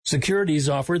Securities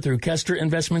offered through Kestra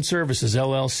Investment Services,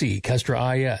 LLC,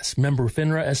 Kestra IS, member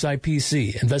FINRA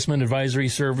SIPC. Investment advisory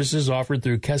services offered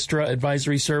through Kestra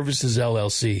Advisory Services,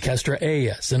 LLC, Kestra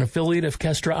AS, an affiliate of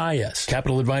Kestra IS.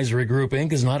 Capital Advisory Group,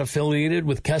 Inc. is not affiliated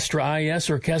with Kestra IS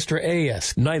or Kestra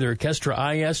AS. Neither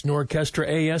Kestra IS nor Kestra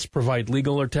AS provide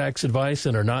legal or tax advice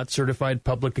and are not certified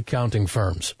public accounting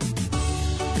firms.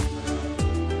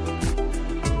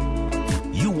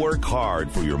 You work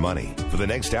hard for your money. For the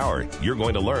next hour, you're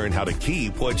going to learn how to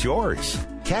keep what's yours.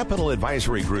 Capital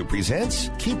Advisory Group presents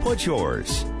Keep What's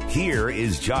Yours. Here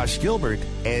is Josh Gilbert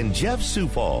and Jeff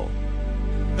Zufall.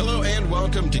 Hello and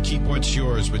welcome to Keep What's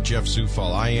Yours with Jeff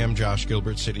Zufall. I am Josh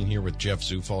Gilbert, sitting here with Jeff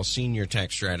Zufall, Senior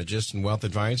Tax Strategist and Wealth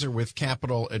Advisor with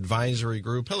Capital Advisory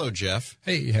Group. Hello, Jeff.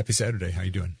 Hey, happy Saturday. How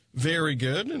you doing? Very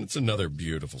good, and it's another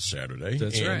beautiful Saturday.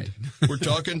 That's right. We're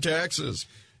talking taxes.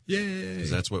 Yay.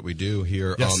 'Cause that's what we do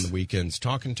here Yes. on the weekends,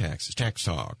 talking taxes, tax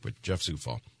talk with Jeff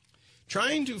Zufall.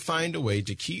 Trying to find a way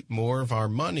to keep more of our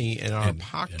money in our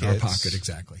pockets. In our pocket,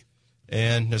 exactly.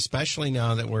 And especially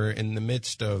now that we're in the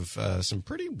midst of some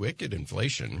pretty wicked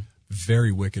inflation.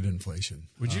 Very wicked inflation.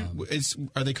 Would you?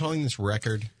 Are they calling this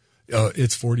record?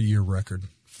 It's 40-year record.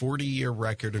 40-year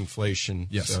record inflation.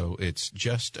 Yes. So it's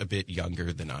just a bit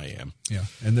younger than I am. Yeah,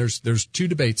 and there's two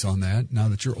debates on that. Now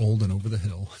that you're old and over the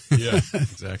hill. Yeah,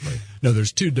 exactly. No,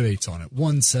 there's two debates on it.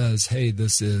 One says, hey,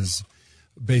 this is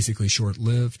basically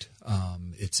short-lived.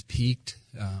 It's peaked.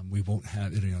 We won't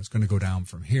have it. It's going to go down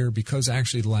from here because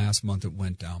actually last month it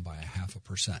went down by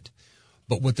 0.5%.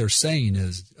 But what they're saying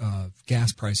is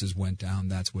gas prices went down.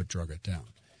 That's what drug it down.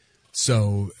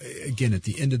 So again, at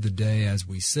the end of the day, as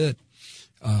we sit,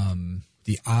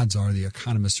 the odds are the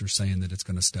economists are saying that it's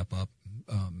going to step up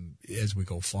as we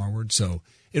go forward. So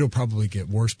it'll probably get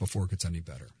worse before it gets any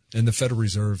better. And the Federal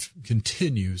Reserve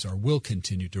will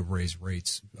continue to raise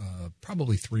rates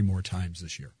probably 3 more times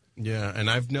this year. Yeah, and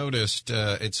I've noticed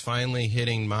it's finally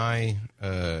hitting my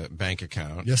bank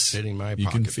account. Yes, hitting my you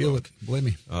can feel it. Believe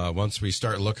me. Once we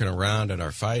start looking around at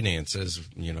our finances,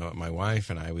 my wife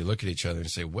and I, we look at each other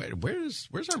and say, "Where's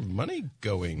our money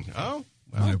going?" Oh,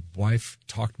 well. My wife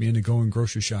talked me into going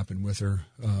grocery shopping with her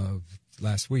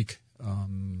last week.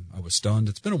 I was stunned.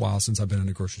 It's been a while since I've been in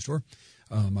a grocery store.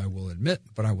 I will admit,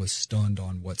 but I was stunned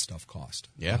on what stuff cost.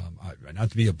 Yeah, not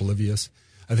to be oblivious.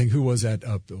 I think who was at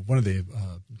one of the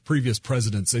previous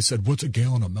presidents? They said, "What's a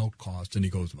gallon of milk cost?" And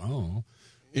he goes, "Oh,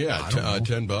 yeah,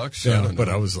 $10." Yeah, but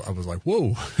I was like,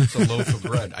 "Whoa!" It's a loaf of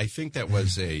bread. I think that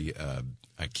was a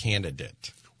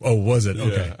candidate. Oh, was it?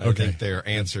 Okay, yeah, I think their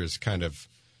answers kind of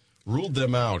ruled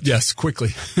them out. Yes, quickly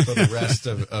for the rest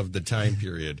of the time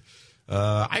period.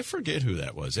 I forget who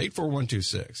that was.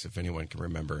 84126. If anyone can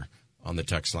remember on the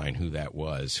text line who that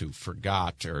was, who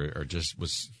forgot or just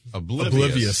was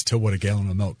oblivious to what a gallon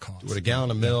of milk costs. What a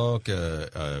gallon of milk,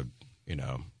 carton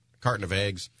of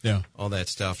eggs, all that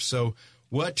stuff. So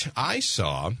what I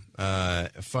saw,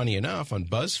 funny enough, on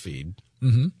BuzzFeed,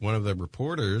 one of the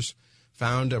reporters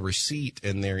found a receipt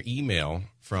in their email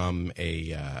from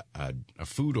a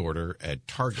food order at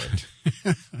Target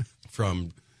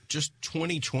from just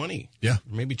 2020,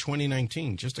 maybe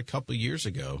 2019, just a couple of years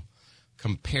ago.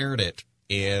 Compared it,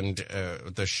 and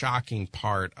the shocking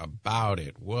part about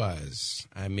it was,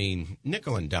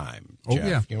 nickel and dime.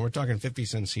 Jeff. Yeah. We're talking 50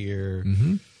 cents here,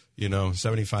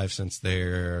 75 cents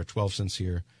there, 12 cents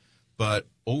here. But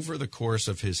over the course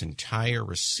of his entire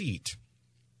receipt,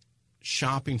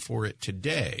 shopping for it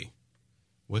today,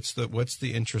 what's the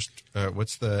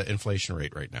inflation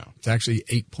rate right now? It's actually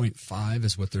 8.5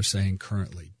 is what they're saying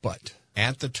currently, but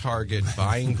at the Target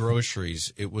buying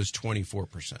groceries, it was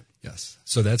 24%. Yes.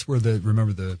 So that's where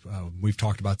we've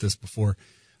talked about this before.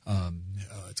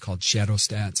 It's called Shadow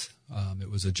Stats. It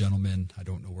was a gentleman, I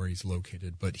don't know where he's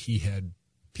located, but he had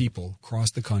people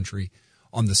across the country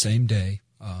on the same day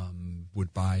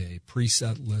would buy a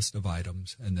preset list of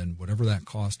items, and then whatever that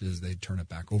cost is, they'd turn it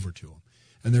back over to him.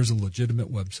 And there's a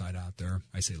legitimate website out there.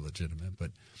 I say legitimate,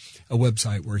 but a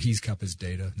website where he's kept his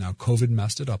data. Now, COVID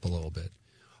messed it up a little bit.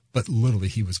 But literally,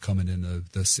 he was coming into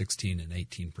the 16 and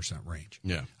 18% range.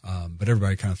 Yeah. But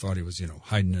everybody kind of thought he was,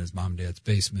 hiding in his mom and dad's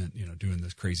basement, doing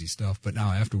this crazy stuff. But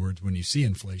now afterwards, when you see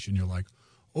inflation, you're like,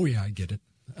 oh, yeah, I get it.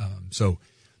 So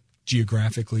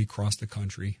geographically, across the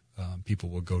country, people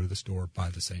will go to the store, buy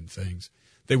the same things.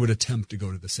 They would attempt to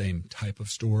go to the same type of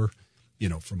store,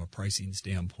 from a pricing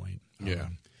standpoint. Yeah.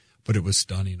 But it was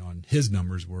stunning. On his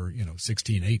numbers were,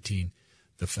 16, 18.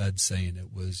 The Fed's saying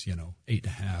it was,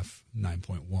 8.5,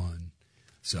 9.1.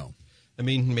 So,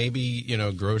 maybe,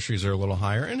 groceries are a little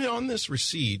higher. And on this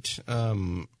receipt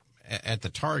at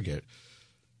the Target,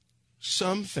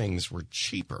 some things were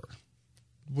cheaper.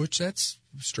 Which that's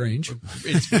strange.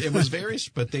 It was very,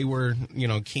 but they were,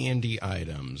 candy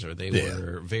items, or they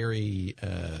were very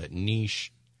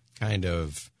niche kind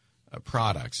of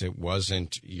products. It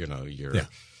wasn't, your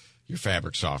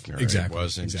fabric softener. Exactly. It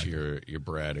wasn't your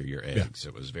bread or your eggs.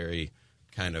 It was very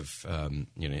kind of,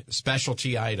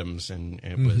 specialty items, and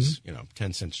it was,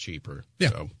 10 cents cheaper. Yeah.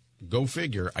 So go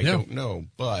figure. I don't know,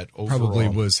 but overall, probably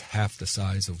was half the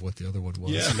size of what the other one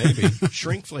was. Yeah, maybe.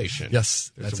 Shrinkflation.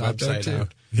 Yes, there's that's a out there website too.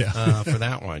 out Yeah. for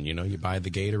that one. You buy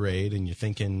the Gatorade and you're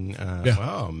thinking,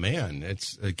 oh man,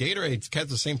 it's Gatorade's kept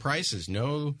the same prices.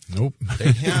 No, nope,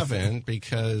 they haven't,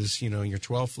 because your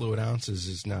 12 fluid ounces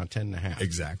is now 10.5.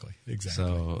 Exactly.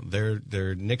 So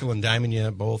they're nickel and diming you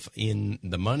both in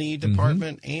the money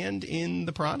department and in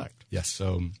the product. Yes.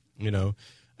 So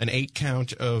an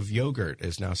 8-count of yogurt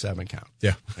is now 7-count.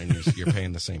 Yeah. And you're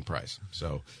paying the same price.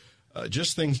 So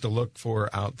just things to look for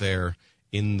out there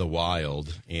in the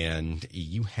wild. And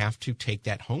you have to take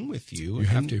that home with you,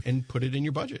 and put it in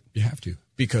your budget. You have to,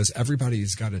 because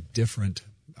everybody's got a different,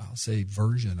 I'll say,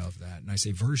 version of that. And I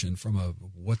say version from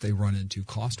what they run into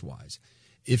cost-wise.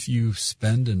 If you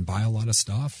spend and buy a lot of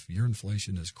stuff, your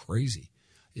inflation is crazy.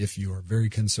 If you are very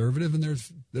conservative, and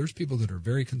there's people that are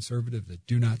very conservative that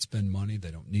do not spend money,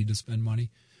 they don't need to spend money,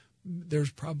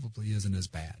 theirs probably isn't as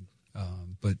bad.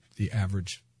 But the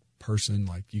average person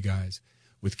like you guys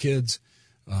with kids,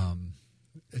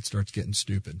 it starts getting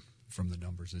stupid from the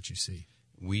numbers that you see.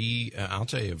 I'll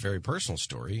tell you a very personal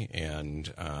story,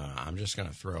 and I'm just going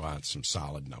to throw out some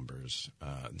solid numbers.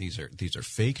 These are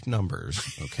fake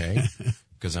numbers, okay?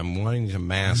 Because I'm wanting to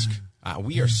mask.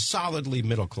 We are solidly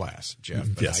middle class, Jeff,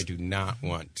 but yes. I do not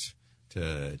want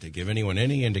to give anyone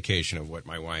any indication of what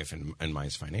my wife and my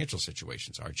financial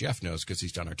situations are. Jeff knows because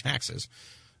he's done our taxes.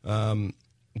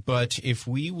 But if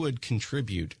we would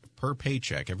contribute per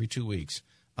paycheck every 2 weeks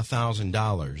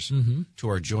 $1,000 to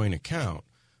our joint account,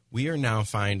 we are now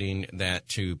finding that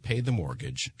to pay the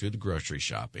mortgage, do the grocery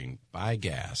shopping, buy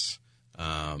gas,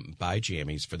 buy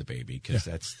jammies for the baby, because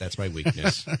that's my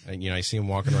weakness. And, I see him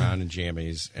walking around in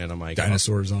jammies, and I'm like,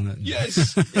 dinosaurs on it.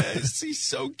 Yes, he's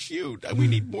so cute. We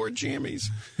need more jammies.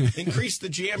 Increase the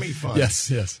jammy fund.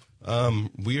 Yes.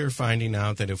 We are finding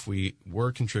out that if we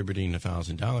were contributing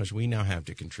 $1,000, we now have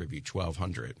to contribute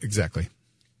 $1,200. Exactly.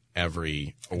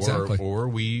 Or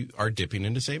we are dipping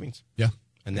into savings. Yeah.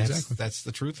 And that's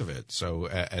the truth of it. So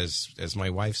as my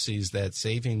wife sees that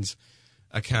savings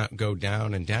account go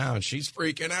down and down, she's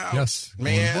freaking out. Yes.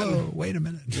 Man. Whoa, wait a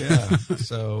minute. Yeah.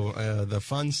 So the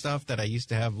fun stuff that I used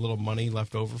to have little money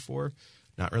left over for,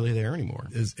 not really there anymore.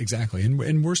 Exactly.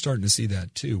 And we're starting to see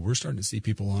that too. We're starting to see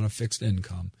people on a fixed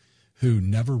income who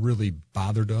never really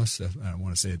bothered us. I don't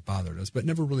want to say it bothered us, but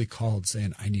never really called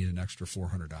saying, I need an extra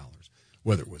 $400.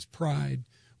 Whether it was pride,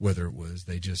 whether it was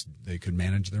they could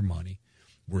manage their money.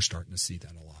 We're starting to see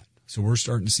that a lot. So we're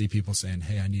starting to see people saying,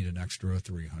 hey, I need an extra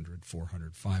 $300,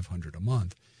 $400, $500 a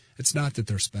month. It's not that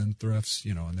they're spendthrifts,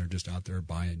 and they're just out there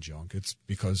buying junk. It's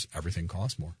because everything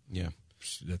costs more. Yeah.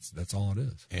 That's all it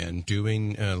is. And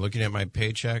looking at my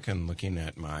paycheck and looking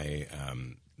at my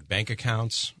bank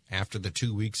accounts after the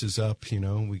 2 weeks is up,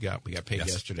 we got paid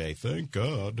yesterday. Thank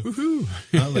God. Woohoo.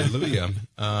 Hallelujah.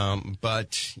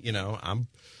 But,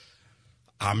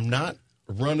 I'm not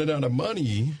running out of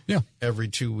money every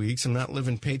 2 weeks. I'm not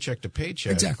living paycheck to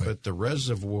paycheck. Exactly. But the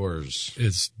reservoirs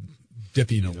is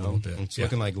dipping a little bit. It's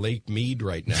looking like Lake Mead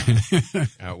right now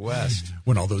out west.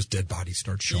 When all those dead bodies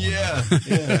start showing up.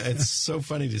 Yeah. It's so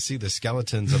funny to see the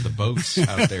skeletons of the boats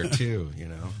out there too,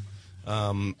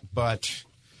 But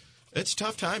it's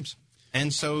tough times.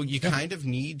 And so you kind of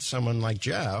need someone like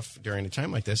Jeff during a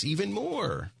time like this even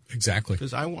more. Exactly.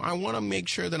 Because I want to make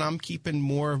sure that I'm keeping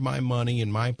more of my money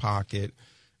in my pocket.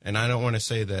 And I don't want to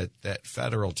say that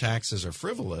federal taxes are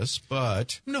frivolous,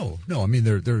 but... No. I mean,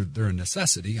 they're a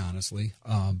necessity, honestly.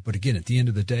 But again, at the end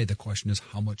of the day, the question is,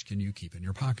 how much can you keep in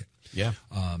your pocket? Yeah.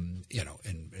 And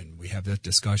we have that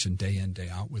discussion day in, day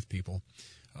out with people.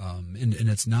 And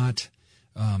it's not...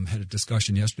 had a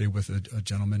discussion yesterday with a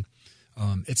gentleman.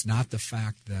 It's not the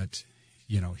fact that,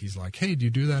 he's like, hey, do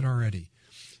you do that already?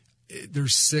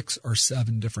 There's 6 or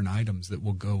 7 different items that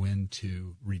will go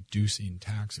into reducing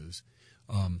taxes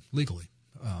legally.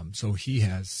 So he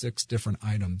has 6 different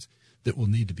items that will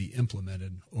need to be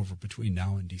implemented over between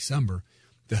now and December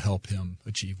to help him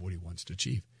achieve what he wants to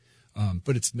achieve.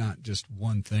 But it's not just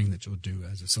one thing that you'll do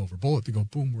as a silver bullet to go,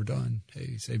 boom, we're done.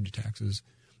 Hey, saved your taxes.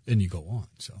 And you go on.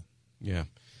 So, yeah.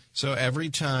 So every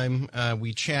time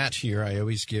we chat here, I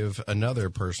always give another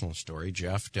personal story.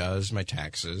 Jeff does my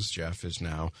taxes. Jeff is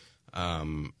now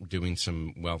doing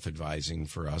some wealth advising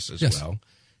for us as well.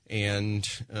 And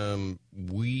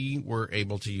we were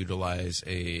able to utilize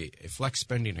a flex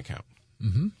spending account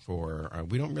for,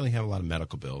 we don't really have a lot of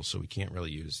medical bills, so we can't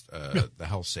really use the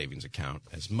health savings account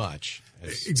as much.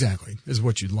 Exactly, is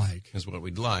what you'd like. Is what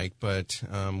we'd like, but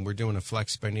we're doing a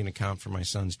flex spending account for my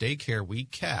son's daycare. We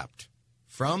kept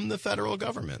from the federal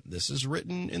government. This is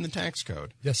written in the tax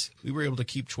code. Yes. We were able to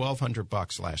keep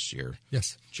 $1,200 last year.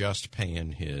 Yes. Just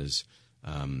paying his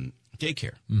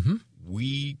daycare.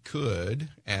 We could,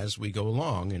 as we go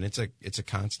along, and it's a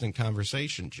constant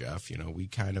conversation, Jeff. You know, we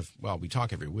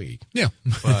talk every week. Yeah.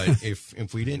 But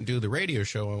if we didn't do the radio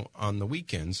show on the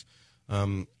weekends,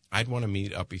 I'd want to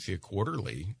meet up with you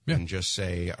quarterly and just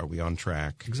say, are we on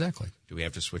track? Exactly. Do we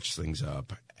have to switch things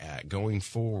up? Going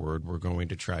forward, we're going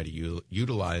to try to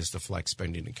utilize the flex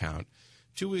spending account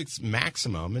to its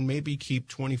maximum and maybe keep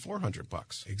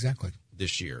 $2,400 exactly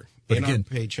this year but in again,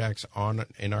 our paychecks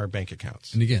in our bank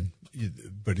accounts. And again,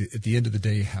 but at the end of the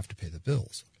day, you have to pay the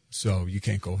bills. So you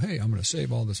can't go, hey, I'm going to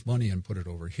save all this money and put it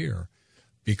over here,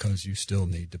 because you still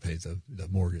need to pay the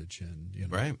mortgage and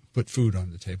put food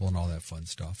on the table and all that fun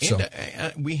stuff. And so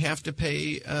we have to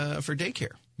pay for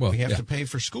daycare. Well, we have to pay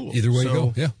for school. Either way you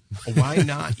go, why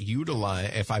not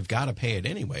utilize, if I've got to pay it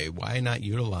anyway, why not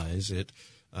utilize it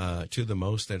to the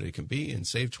most that it can be and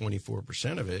save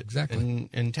 24% of it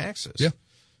in taxes? Yeah.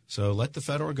 So let the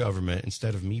federal government,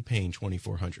 instead of me paying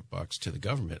 $2,400 to the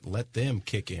government, let them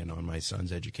kick in on my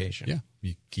son's education. Yeah,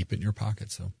 you keep it in your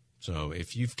pocket. So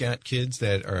if you've got kids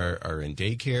that are in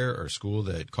daycare or school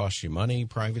that costs you money,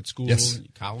 private school,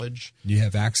 college. You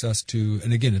have access to,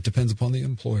 and again, it depends upon the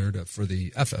employer for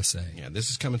the FSA. Yeah, this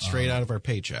is coming straight out of our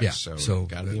paychecks, so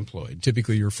got to be employed.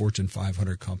 Typically, your Fortune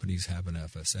 500 companies have an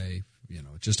FSA. You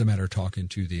know, it's just a matter of talking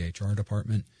to the HR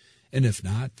department. And if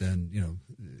not, then, you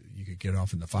could get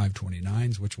off in the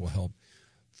 529s, which will help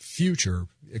future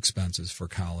expenses for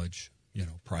college,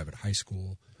 private high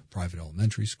school, private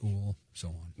elementary school, so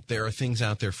on. There are things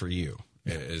out there for you,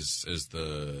 is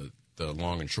the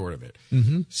long and short of it.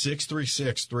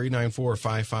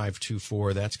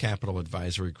 636-394-5524. That's Capital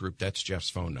Advisory Group. That's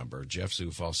Jeff's phone number. Jeff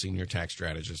Zufall, Senior Tax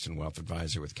Strategist and Wealth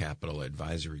Advisor with Capital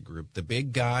Advisory Group. The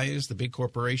big guys, the big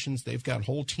corporations, they've got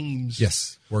whole teams.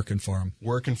 Yes, working for them.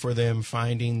 Working for them,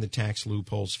 finding the tax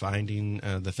loopholes, finding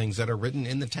the things that are written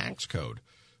in the tax code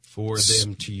for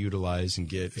them to utilize and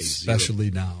get especially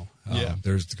now.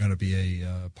 There's going to be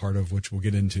a part of which we'll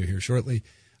get into here shortly,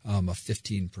 a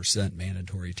 15%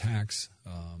 mandatory tax.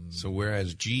 So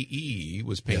whereas GE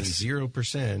was paying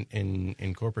 0%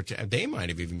 in corporate tax, they might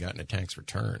have even gotten a tax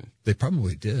return. They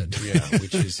probably did.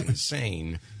 Which is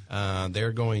insane.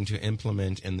 They're going to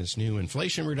implement in this new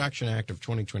Inflation Reduction Act of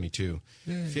 2022,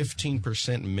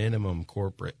 15% minimum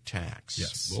corporate tax.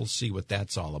 Yes. We'll see what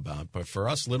that's all about. But for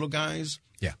us little guys,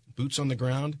 boots on the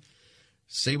ground,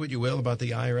 say what you will about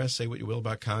the IRS, say what you will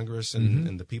about Congress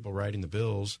and the people writing the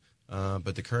bills,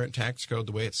 but the current tax code,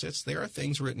 the way it sits, there are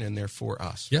things written in there for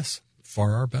us. Yes,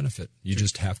 for our benefit. You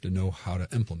just have to know how to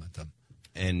implement them.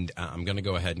 And I'm going to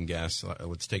go ahead and guess.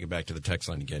 Let's take it back to the text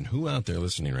line again. Who out there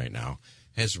listening right now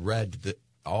has read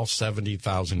all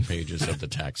 70,000 pages of the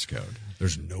tax code?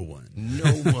 There's no one.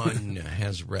 No one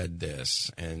has read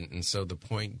this. And so the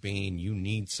point being, you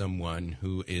need someone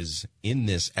who is in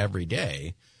this every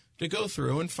day to go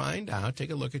through and find out,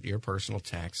 take a look at your personal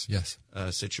tax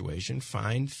situation,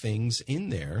 find things in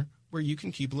there where you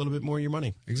can keep a little bit more of your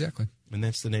money. Exactly. And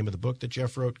that's the name of the book that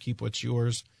Jeff wrote, Keep What's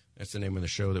Yours. That's the name of the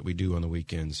show that we do on the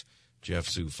weekends. Jeff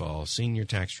Zufall, Senior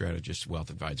Tax Strategist, Wealth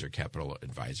Advisor, Capital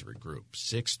Advisory Group.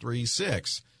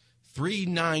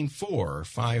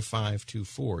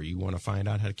 636-394-5524. You want to find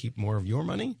out how to keep more of your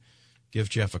money? Give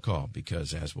Jeff a call,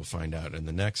 because as we'll find out in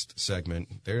the next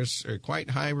segment, there's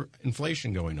quite high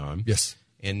inflation going on. Yes.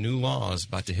 And new laws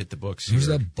about to hit the books There's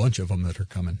here. a bunch of them that are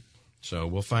coming. So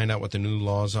we'll find out what the new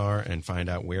laws are and find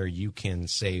out where you can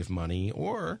save money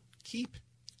or keep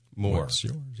more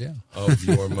of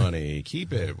your money.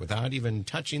 Keep it without even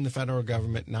touching the federal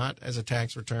government, not as a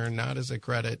tax return, not as a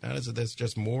credit, not as a this,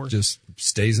 just more. Just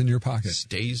stays in your pocket.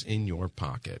 Stays in your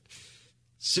pocket.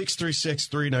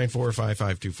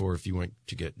 636-394-5524 if you want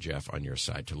to get Jeff on your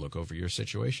side to look over your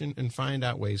situation and find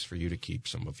out ways for you to keep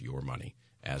some of your money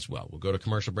as well. We'll go to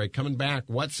commercial break. Coming back,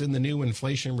 what's in the new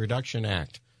Inflation Reduction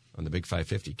Act on the Big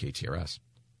 550 KTRS.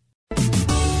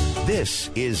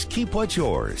 This is Keep What's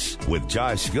Yours with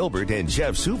Josh Gilbert and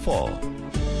Jeff Zufall.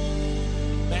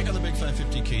 Back on the Big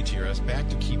 550 KTRS, back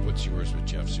to Keep What's Yours with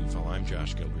Jeff Zufall. I'm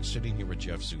Josh Gilbert, sitting here with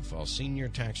Jeff Zufall, Senior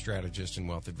Tax Strategist and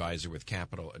Wealth Advisor with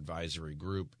Capital Advisory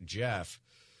Group. Jeff,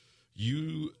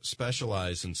 you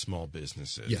specialize in small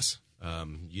businesses. Yes.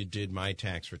 You did my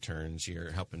tax returns.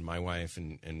 You're helping my wife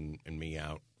and me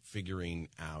out figuring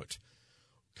out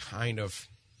kind of,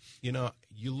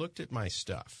 you looked at my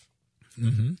stuff.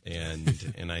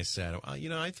 And I said,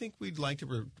 well, I think we'd like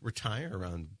to retire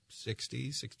around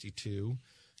 60, 62.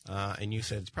 And you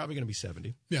said it's probably going to be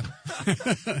 70. Yeah.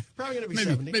 Probably going to be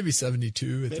 70. Maybe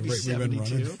 72 at the rate we've been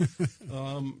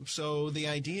running. So the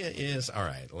idea is, all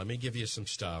right, let me give you some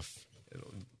stuff.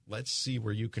 Let's see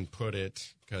where you can put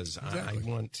it, because I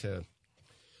want to,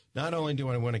 not only do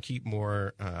I want to keep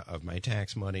more of my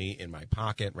tax money in my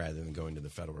pocket rather than going to the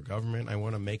federal government, I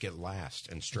want to make it last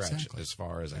and stretch as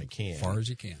far as I can. As far as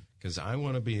you can. Because I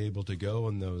want to be able to go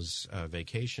on those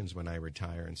vacations when I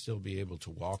retire and still be able to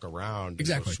walk around and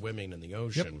go swimming in the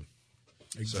ocean.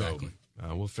 Yep. Exactly.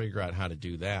 So we'll figure out how to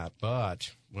do that.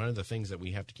 But one of the things that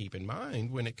we have to keep in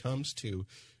mind when it comes to,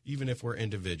 even if we're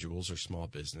individuals or small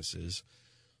businesses,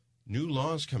 new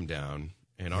laws come down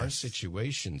and our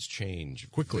situations change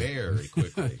very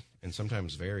quickly and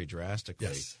sometimes very drastically.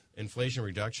 Yes. Inflation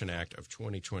Reduction Act of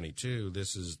 2022,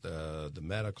 this is the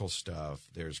medical stuff.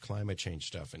 There's climate change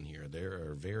stuff in here. There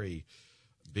are very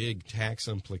big tax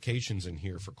implications in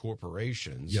here for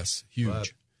corporations. Yes, huge.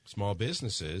 But small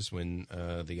businesses, when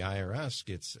the IRS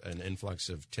gets an influx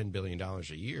of $10 billion a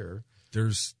year.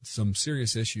 There's some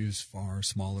serious issues for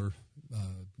smaller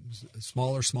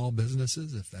small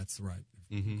businesses, if that's the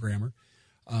right grammar.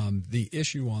 The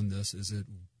issue on this is it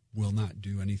will not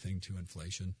do anything to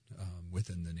inflation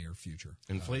within the near future.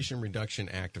 Inflation Reduction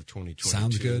Act of 2022.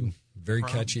 Sounds good. Very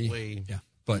catchy. Yeah,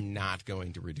 but not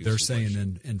going to reduce inflation.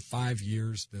 Saying in 5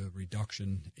 years, the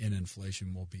reduction in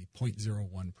inflation will be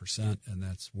 0.01%, and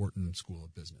that's Wharton School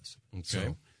of Business.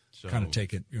 Okay. So kind of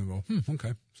take it, go,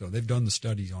 okay. So they've done the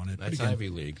studies on it. That's Ivy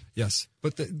League. Yes,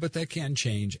 but that can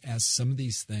change as some of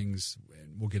these things,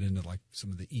 and we'll get into like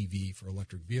some of the EV for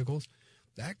electric vehicles,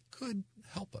 that could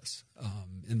help us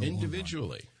in the individually.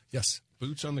 Long run. Yes.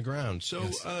 Boots on the ground. So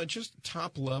just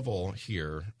top level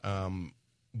here,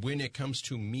 when it comes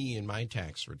to me and my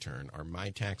tax return, are my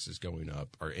taxes going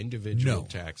up? Are individual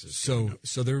taxes going up?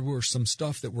 So there were some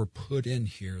stuff that were put in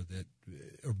here that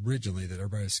originally that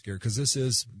everybody was scared, because this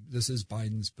is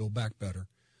Biden's Build Back Better.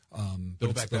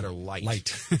 Build Back Better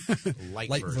light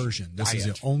version. This is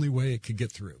the only way it could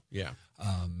get through. Yeah.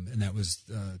 And that was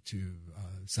to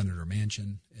Senator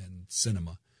Manchin and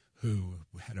Sinema, who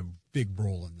had a big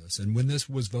role in this. And when this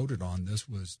was voted on, this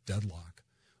was deadlock,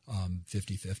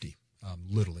 50-50.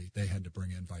 Literally, they had to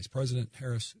bring in Vice President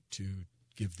Harris to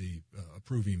give the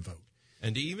approving vote.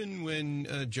 And even when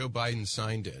Joe Biden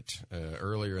signed it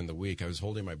earlier in the week, I was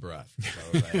holding my breath.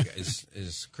 I was like,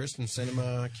 is Kyrsten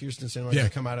Sinema going to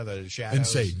come out of the shadows? And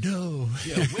say, no.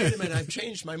 Yeah, wait a minute, I've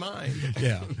changed my mind.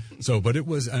 Yeah. So, but it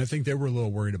was, and I think they were a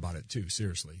little worried about it too,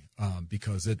 seriously,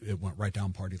 because it went right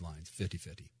down party lines,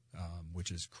 50-50,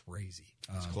 which is crazy.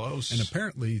 It's close. And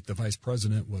apparently the vice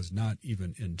president was not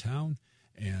even in town.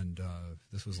 And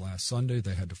this was last Sunday.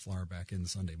 They had to fly her back in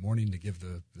Sunday morning to give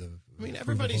the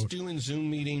everybody's doing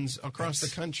Zoom meetings across the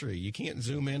country. You can't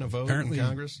Zoom in a vote in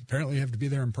Congress? Apparently you have to be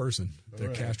there in person to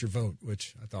cast your vote,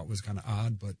 which I thought was kind of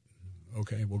odd, but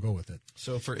okay, we'll go with it.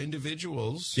 So for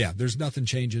individuals... Yeah, there's nothing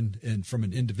changing from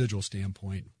an individual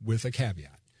standpoint with a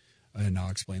caveat. And I'll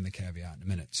explain the caveat in a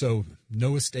minute. So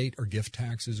no estate or gift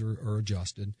taxes are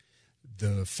adjusted.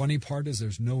 The funny part is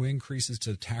there's no increases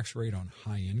to the tax rate on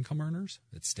high-income earners.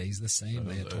 It stays the same.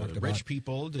 They had talked about rich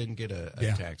people didn't get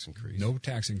a tax increase. No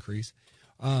tax increase.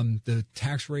 The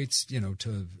tax rates,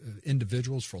 to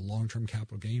individuals for long-term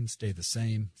capital gains stay the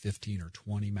same, 15 or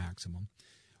 20 maximum.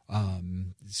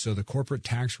 So the corporate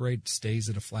tax rate stays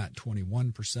at a flat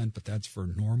 21%, but that's for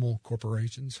normal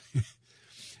corporations.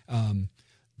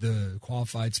 The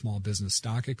qualified small business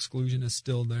stock exclusion is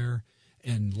still there.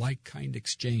 And like-kind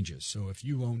exchanges. So if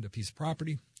you owned a piece of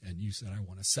property and you said, I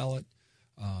want to sell it,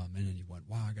 and then you went,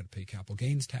 wow, I got to pay capital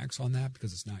gains tax on that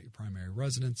because it's not your primary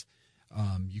residence,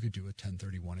 you could do a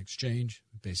 1031 exchange,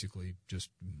 basically just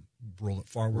roll it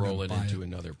forward. Roll it into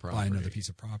another property. Buy another piece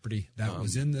of property. That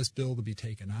was in this bill to be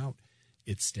taken out.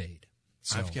 It stayed.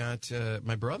 So, I've got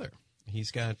my brother. He's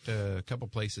got a couple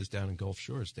places down in Gulf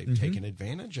Shores. They've taken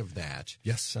advantage of that.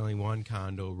 Yes. Selling one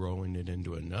condo, rolling it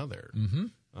into another.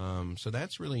 So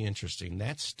that's really interesting.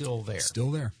 That's still there.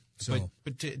 Still there. So,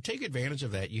 but to take advantage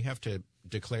of that, you have to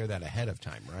declare that ahead of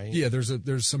time, right? Yeah,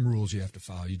 there's some rules you have to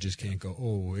follow. You just can't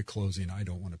go, at closing, I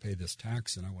don't want to pay this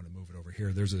tax and I want to move it over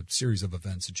here. There's a series of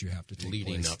events that you have to take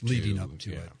leading up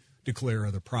to it. Declare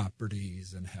other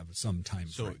properties and have some time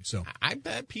frame. So I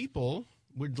bet people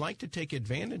would like to take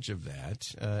advantage of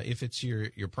that. If it's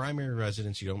your primary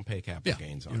residence, you don't pay capital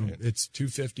gains on it. It's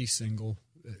 $250 single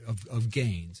of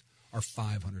gains are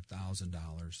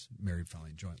 $500,000 married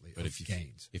filing jointly but of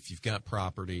gains. If you've got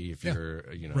property, if you're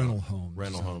rental homes,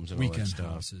 and all that weekend stuff,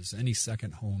 houses, any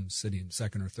second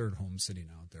or third home sitting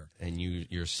out there, and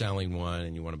you're selling one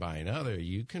and you want to buy another,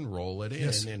 you can roll it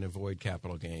in and avoid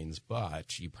capital gains.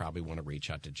 But you probably want to reach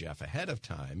out to Jeff ahead of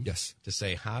time, to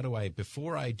say, how do I,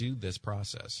 before I do this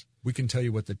process? We can tell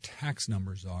you what the tax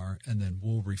numbers are, and then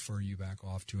we'll refer you back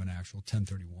off to an actual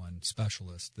 1031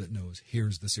 specialist that knows,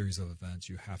 here's the series of events.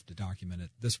 You have to document it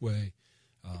this way.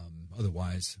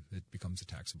 Otherwise, it becomes a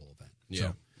taxable event.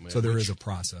 Yeah. So there is a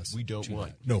process. We don't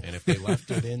want. No. And if they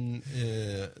left it in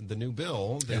the new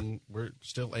bill, then we're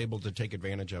still able to take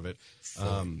advantage of it.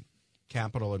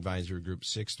 Capital Advisory Group,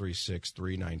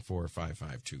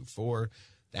 636-394-5524.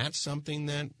 That's something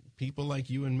that people like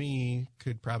you and me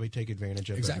could probably take advantage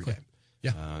of Exactly. every day.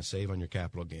 Yeah. Save on your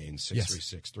capital gains,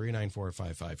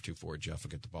 636-394-5524. Jeff will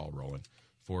get the ball rolling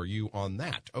for you on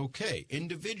that. Okay,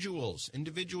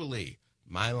 individually,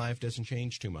 my life doesn't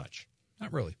change too much.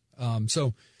 Not really.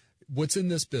 So what's in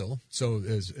this bill? So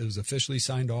it was officially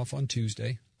signed off on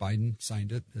Tuesday. Biden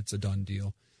signed it. It's a done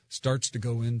deal. Starts to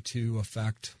go into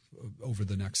effect over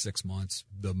the next 6 months.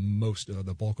 The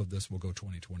bulk of this will go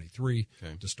 2023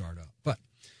 to start up. But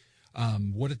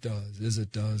what it does is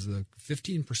it does the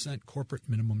 15% corporate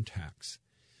minimum tax.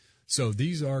 So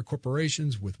these are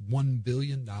corporations with $1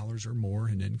 billion or more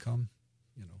in income.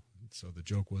 So the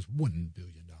joke was $1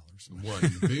 billion.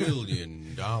 $1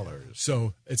 billion.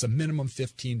 So it's a minimum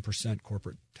 15%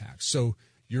 corporate tax. So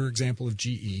your example of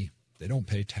GE, they don't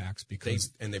pay tax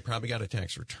because... they probably got a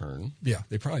tax return. Yeah,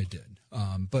 they probably did.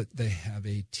 But they have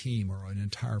a team or an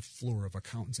entire floor of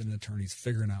accountants and attorneys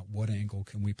figuring out what angle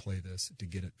can we play this to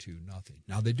get it to nothing.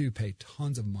 Now, they do pay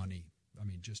tons of money. I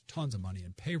mean, just tons of money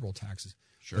in payroll taxes.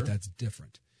 Sure. But that's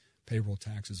different. Payroll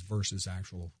taxes versus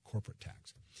actual corporate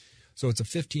tax. So it's a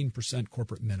 15%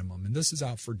 corporate minimum. And this is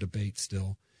out for debate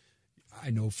still. I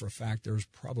know for a fact there's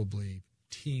probably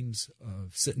teams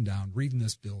sitting down, reading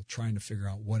this bill, trying to figure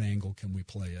out what angle can we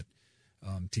play it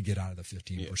to get out of the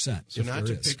 15%. Yeah. So not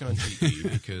to pick on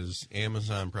GE because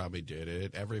Amazon probably did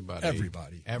it.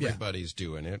 Everybody's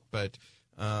doing it. But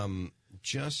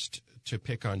just to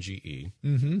pick on GE,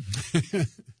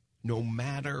 no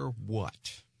matter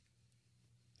what,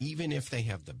 even if they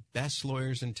have the best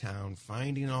lawyers in town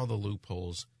finding all the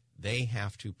loopholes, they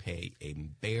have to pay a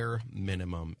bare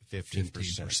minimum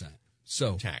 15%.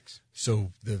 So tax.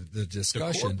 So the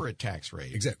discussion, the corporate tax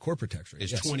rate, corporate tax rate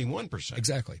is 21%.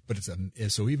 Exactly, but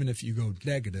so even if you go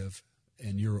negative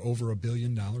and you're over $1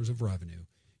 billion of revenue,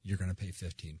 you're going to pay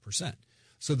 15%.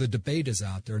 So the debate is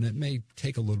out there, and it may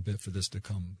take a little bit for this to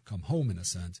come home in a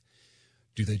sense.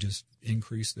 Do they just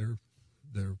increase their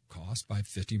cost by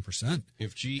 15%?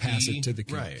 If GE pass it to the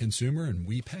consumer and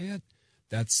we pay it?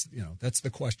 That's the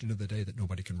question of the day that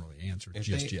nobody can really answer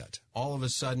just yet. All of a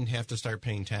sudden have to start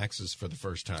paying taxes for the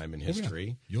first time in history.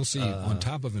 Yeah. You'll see on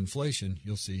top of inflation,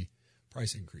 you'll see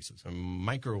price increases.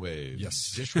 Microwaves,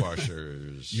 yes,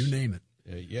 dishwashers, you name it.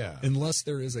 Yeah. Unless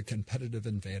there is a competitive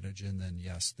advantage, and then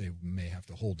yes, they may have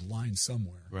to hold the line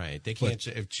somewhere. Right. They can't.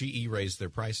 If GE raised their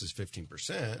prices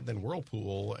 15%, then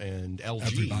Whirlpool and LG,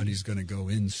 everybody's going to go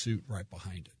in suit right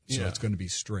behind it. So it's going to be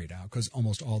straight out because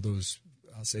almost all those,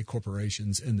 I'll say,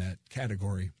 corporations in that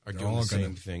category are doing the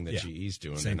same thing that GE's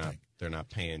doing. They're not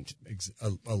paying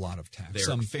a lot of tax.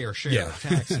 Their fair share of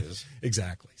taxes.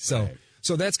 Exactly. So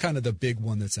that's kind of the big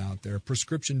one that's out there.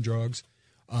 Prescription drugs.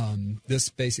 This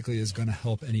basically is going to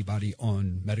help anybody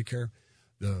on Medicare.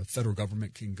 The federal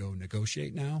government can go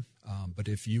negotiate now. But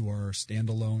if you are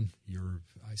standalone, you're,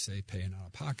 I say, paying out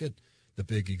of pocket. The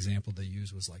big example they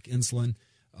use was like insulin.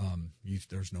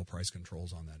 There's no price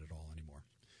controls on that at all anymore.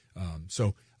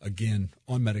 So again,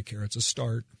 on Medicare, it's a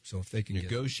start. So if they can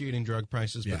negotiating drug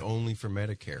prices, but only for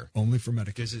Medicare. Only for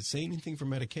Medicare. Does it say anything for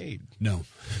Medicaid? No.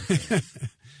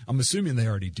 I'm assuming they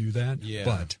already do that. Yeah.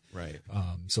 But right.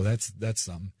 So that's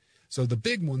some. So the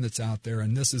big one that's out there,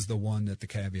 and this is the one that the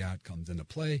caveat comes into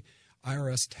play,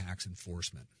 IRS tax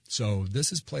enforcement. So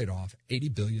this has played off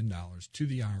 $80 billion to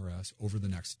the IRS over the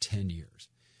next 10 years.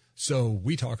 So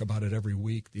we talk about it every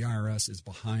week. The IRS is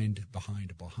behind.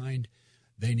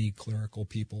 They need clerical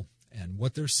people. And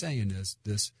what they're saying is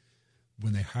this,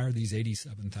 when they hire these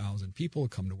 87,000 people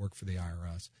to come to work for the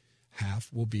IRS, half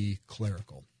will be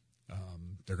clerical.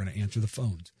 They're going to answer the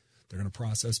phones. They're going to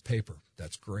process paper.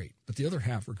 That's great. But the other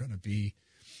half are going to be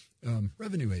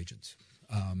revenue agents,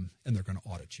 and they're going to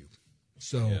audit you.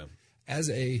 So as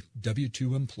a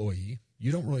W-2 employee,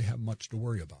 you don't really have much to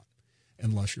worry about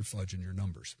unless you're fudging your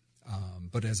numbers.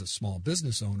 But as a small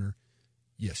business owner,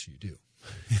 yes, you do.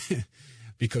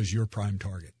 Because you're prime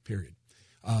target, period.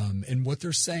 And what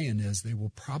they're saying is they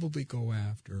will probably go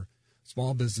after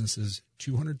small businesses,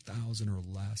 200,000 or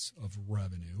less of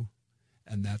revenue,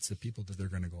 and that's the people that they're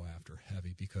going to go after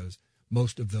heavy, because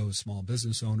most of those small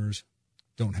business owners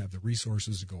don't have the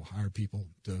resources to go hire people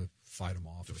to fight them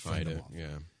off. Yeah.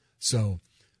 So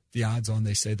the odds on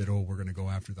they say that, we're going to go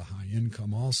after the high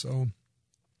income also,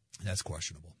 that's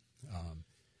questionable.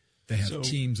 They have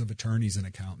teams of attorneys and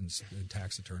accountants and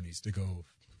tax attorneys to go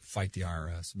fight the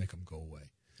IRS, make them go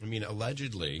away. I mean,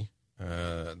 allegedly,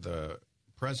 the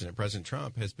President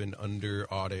Trump has been under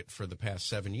audit for the past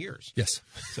 7 years. Yes.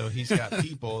 So he's got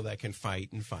people that can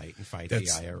fight the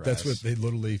IRS. That's what they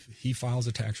literally, he files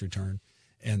a tax return,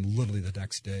 and literally the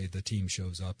next day the team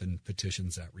shows up and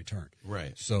petitions that return.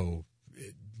 Right. So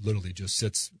it literally just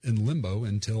sits in limbo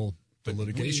until the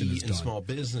litigation is done. In small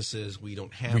businesses, we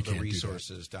don't have the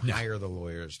resources to hire the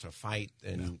lawyers to fight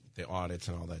and the audits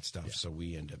and all that stuff. Yeah. So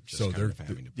we end up just kind of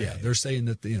having to pay. Yeah, they're saying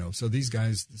that, so these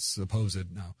guys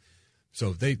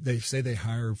so they say they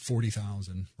hire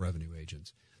 40,000 revenue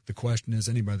agents. The question is,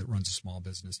 anybody that runs a small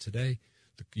business today,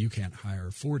 you can't hire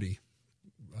 40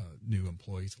 new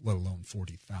employees, let alone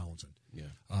 40,000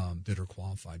 that are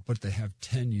qualified. But they have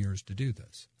 10 years to do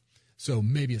this. So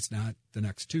maybe it's not the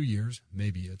next 2 years,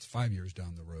 maybe it's 5 years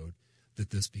down the road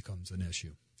that this becomes an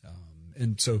issue.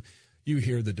 And so you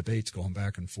hear the debates going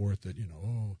back and forth that,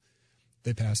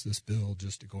 they passed this bill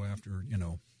just to go after,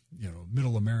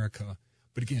 middle America.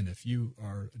 But again, if you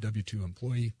are a W-2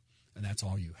 employee and that's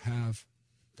all you have,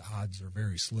 the odds are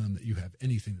very slim that you have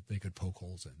anything that they could poke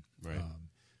holes in. Right.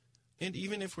 And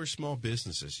even if we're small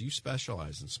businesses, you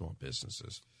specialize in small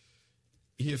businesses.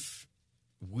 If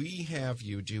we have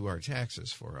you do our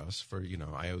taxes for us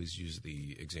I always use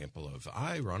the example of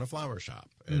I run a flower shop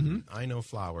and I know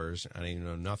flowers and I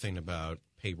know nothing about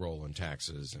payroll and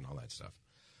taxes and all that stuff.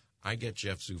 I get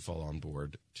Jeff Zufall on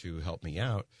board to help me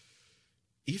out.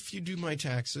 If you do my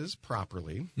taxes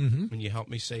properly, and you help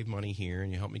me save money here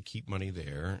and you help me keep money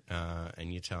there,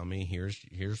 and you tell me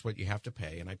here's what you have to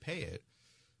pay, and I pay it,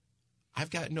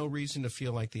 I've got no reason to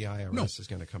feel like the IRS is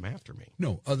going to come after me.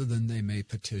 No, other than they may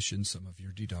petition some of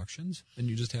your deductions, and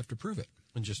you just have to prove it.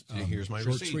 And just here's my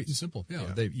short, receipt. Sweet, and simple.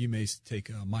 Yeah. You may take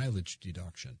a mileage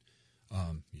deduction.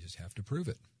 You just have to prove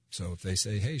it. So if they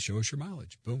say, hey, show us your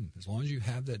mileage, boom. As long as you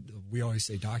have that, we always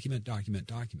say document.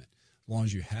 As long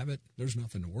as you have it, there's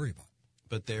nothing to worry about.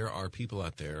 But there are people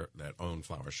out there that own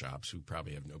flower shops who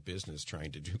probably have no business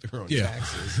trying to do their own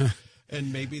taxes.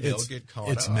 And maybe they'll get caught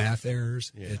up. It's math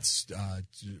errors. Yeah. It's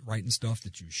writing stuff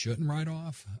that you shouldn't write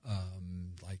off.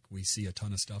 Like we see a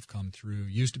ton of stuff come through.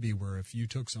 Used to be where if you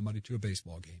took somebody to a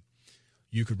baseball game,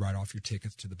 you could write off your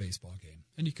tickets to the baseball game.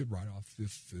 And you could write off the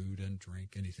food and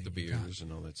drink, anything. The beers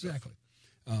and all that stuff.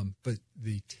 Exactly. But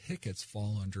the tickets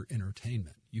fall under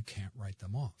entertainment. You can't write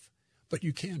them off. But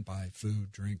you can buy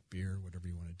food, drink, beer, whatever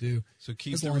you want to do. So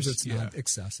keep as long as it's not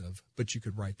excessive, but you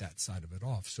could write that side of it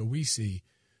off. So we see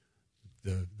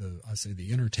the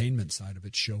entertainment side of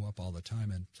it show up all the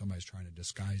time, and somebody's trying to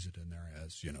disguise it in there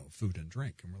as, food and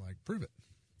drink. And we're like, prove it.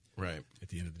 Right. At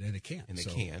the end of the day, they can't. And they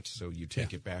can't, so you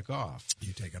take it back off.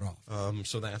 You take it off.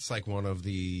 So that's like one of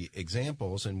the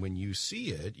examples, and when you see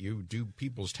it, you do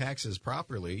people's taxes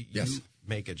properly, you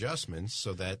make adjustments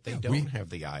so that they don't have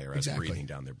the IRS breathing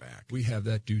down their back. We have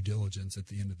that due diligence at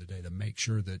the end of the day to make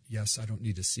sure that, yes, I don't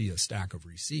need to see a stack of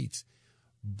receipts,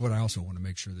 but I also want to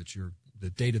make sure that the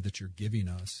data that you're giving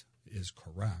us is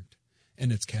correct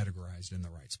and it's categorized in the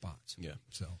right spots. Yeah.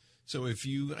 So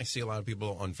I see a lot of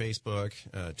people on Facebook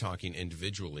talking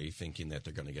individually, thinking that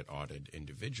they're going to get audited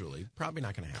individually. Probably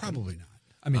not going to happen. Probably not.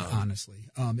 I mean, honestly,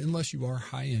 unless you are a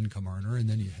high income earner and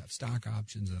then you have stock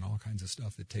options and all kinds of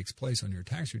stuff that takes place on your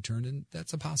tax return, and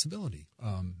that's a possibility.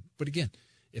 But again,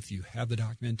 if you have the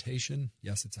documentation,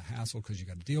 yes, it's a hassle because you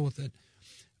got to deal with it.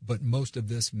 But most of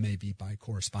this may be by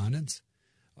correspondence.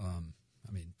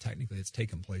 Technically it's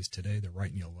taken place today. They're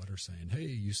writing you a letter saying, hey,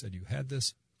 you said you had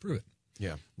this, prove it.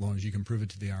 Yeah. As long as you can prove it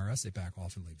to the IRS, they back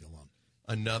off and leave you alone.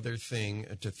 Another thing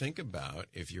to think about,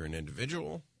 if you're an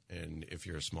individual and if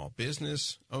you're a small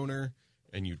business owner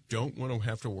and you don't want to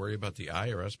have to worry about the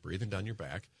IRS breathing down your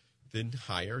back, then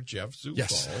hire Jeff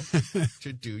Zufall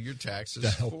to do your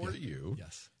taxes for you.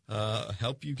 Yes.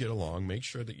 Help you get along. Make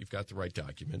sure that you've got the right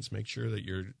documents. Make sure that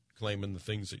you're claiming the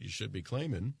things that you should be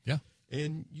claiming. Yeah.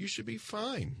 And you should be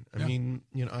fine. I mean,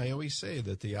 I always say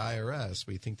that the IRS,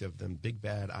 we think of them big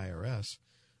bad IRS.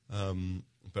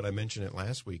 But I mentioned it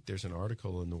last week. There's an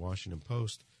article in the Washington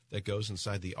Post that goes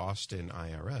inside the Austin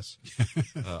IRS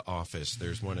office.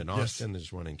 There's one in Austin.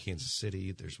 There's one in Kansas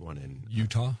City. There's one in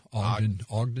Utah, Ogden,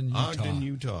 Utah. Ogden,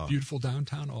 Utah. Beautiful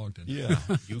downtown Ogden. Yeah.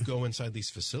 You go inside these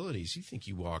facilities, you think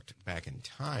you walked back in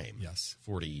time. Yes.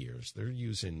 40 years. They're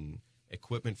using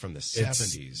equipment from the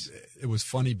 70s. It was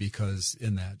funny because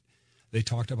in that they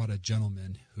talked about a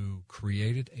gentleman who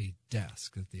created a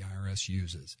desk that the IRS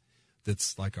uses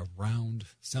that's like a round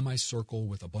semicircle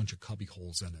with a bunch of cubby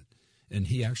holes in it. And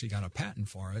he actually got a patent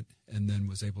for it and then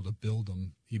was able to build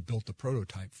them. He built the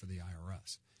prototype for the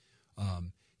IRS.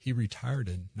 He retired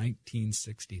in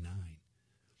 1969.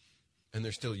 And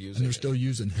they're still using And they're still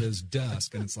using his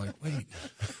desk. And it's like, wait.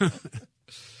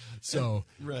 So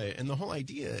right. And the whole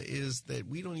idea is that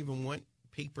we don't even want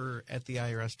paper at the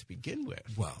IRS to begin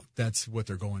with. Well, that's what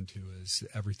they're going to is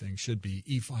everything should be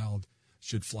e-filed,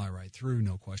 should fly right through,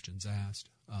 no questions asked.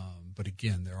 But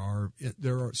again,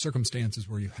 there are circumstances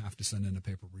where you have to send in a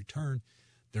paper return.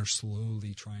 They're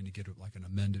slowly trying to get it like an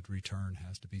amended return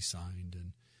has to be signed,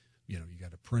 and you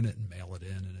got to print it and mail it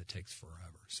in, and it takes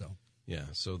forever. So yeah,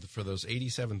 so for those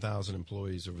 87,000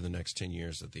 employees over the next 10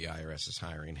 years that the IRS is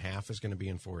hiring, half is going to be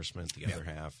enforcement, the other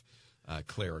half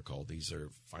clerical. These are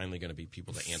finally going to be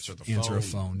people to answer the phone. Answer a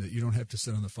phone. That you don't have to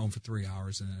sit on the phone for 3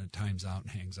 hours and then it times out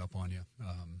and hangs up on you.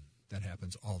 That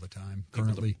happens all the time.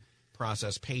 Currently,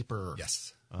 process paper.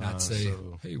 Yes. Not say,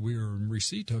 hey, we are in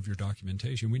receipt of your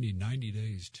documentation. We need 90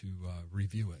 days to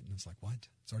review it. And it's like, what?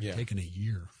 It's already taken a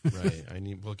year. Right.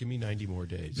 Give me 90 more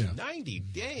days. Yeah. 90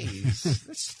 days?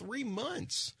 That's 3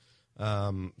 months.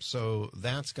 So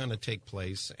that's going to take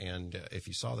place. And if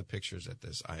you saw the pictures at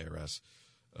this IRS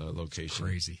location,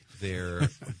 crazy.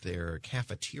 Their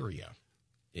cafeteria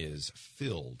is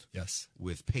filled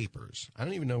with papers. I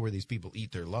don't even know where these people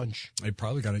eat their lunch. They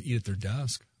probably got to eat at their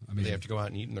desk. I mean, they have to go out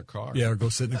and eat in their car. Yeah, or go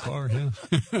sit in the car, yeah.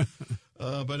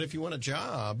 But if you want a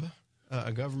job,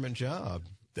 a government job,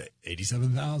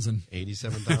 87,000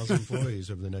 employees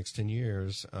over the next 10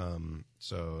 years. And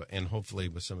hopefully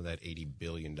with some of that $80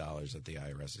 billion that the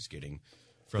IRS is getting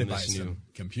from this new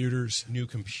computers,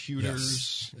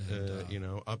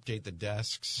 update the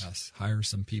desks. Yes, hire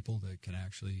some people that can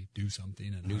actually do something.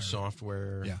 And new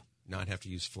software. Yeah. Not have to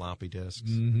use floppy disks.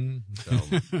 Mm-hmm. So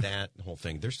that whole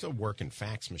thing. They're still working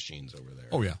fax machines over there.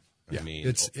 Oh, yeah. I mean,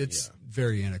 it's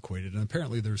very antiquated. And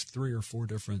apparently there's 3 or 4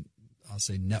 different, I'll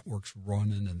say, networks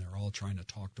running, and they're all trying to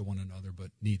talk to one another,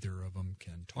 but neither of them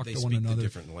can talk to one another. They speak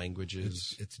different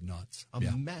languages. It's nuts. A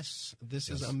mess. This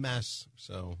is a mess.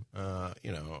 So,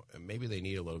 maybe they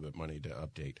need a little bit of money to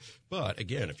update. But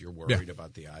again, if you're worried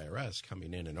about the IRS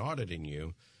coming in and auditing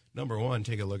you, number one,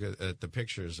 take a look at the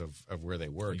pictures of where they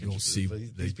work. You'll see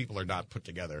these people are not put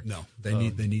together. No, they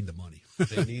need the money.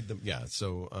 They need them. Yeah.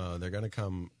 So they're going to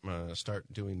come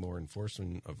start doing more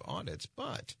enforcement of audits,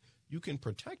 but you can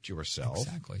protect yourself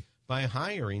by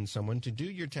hiring someone to do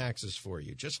your taxes for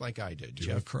you, just like I did.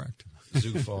 Jeff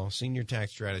Zufall, Senior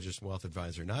Tax Strategist, Wealth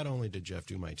Advisor. Not only did Jeff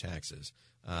do my taxes,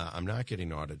 I'm not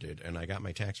getting audited, and I got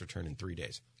my tax return in 3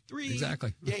 days. 3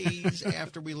 days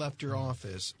after we left your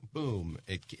office, boom,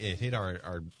 it hit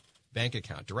our bank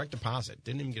account. Direct deposit.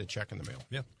 Didn't even get a check in the mail.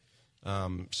 Yeah.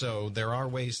 So there are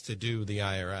ways to do the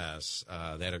IRS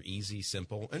that are easy,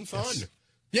 simple, and fun. Yes.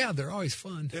 Yeah, they're always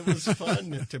fun. It was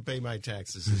fun to pay my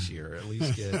taxes this year, at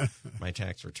least get my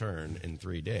tax return in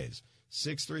 3 days.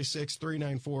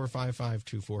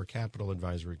 636-394-5524, Capital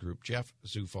Advisory Group. Jeff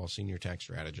Zufall, Senior Tax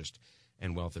Strategist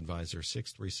and Wealth Advisor,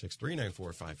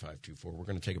 636-394-5524. We're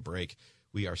going to take a break.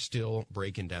 We are still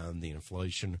breaking down the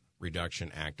Inflation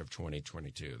Reduction Act of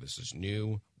 2022. This is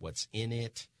new. What's in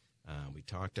it? We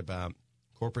talked about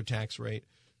corporate tax rate.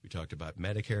 We talked about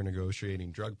Medicare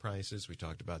negotiating drug prices. We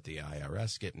talked about the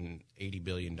IRS getting $80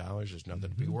 billion. There's nothing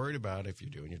to be worried about if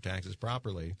you're doing your taxes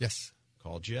properly. Yes.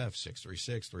 Call Jeff,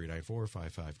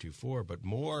 636-394-5524. But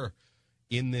more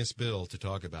in this bill to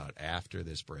talk about after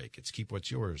this break. It's Keep What's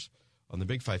Yours on the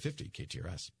Big 550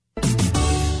 KTRS.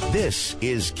 This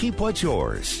is Keep What's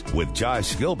Yours with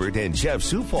Josh Gilbert and Jeff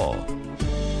Zufall.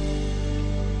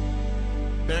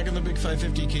 Back in the Big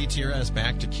 550 KTRS,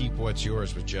 back to Keep What's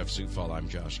Yours with Jeff Zufall. I'm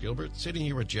Josh Gilbert, sitting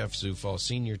here with Jeff Zufall,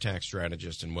 Senior Tax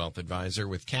Strategist and Wealth Advisor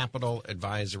with Capital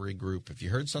Advisory Group. If you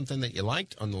heard something that you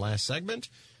liked on the last segment,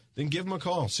 then give them a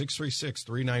call,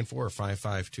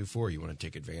 636-394-5524. You want to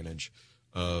take advantage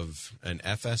of an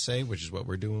FSA, which is what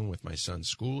we're doing with my son's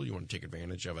school. You want to take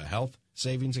advantage of a health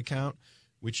savings account,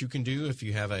 which you can do if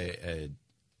you have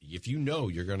if you know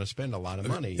you're going to spend a lot of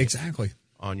money. Exactly.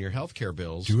 On your health care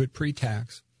bills. Do it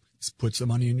pre-tax. Put some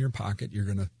money in your pocket. You're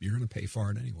gonna pay for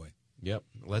it anyway. Yep.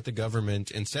 Let the government,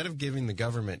 instead of giving the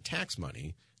government tax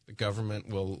money, the government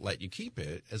will let you keep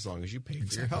it as long as you pay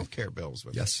for your health care bills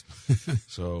with Yes. it.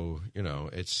 So,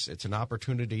 it's an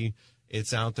opportunity.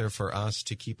 It's out there for us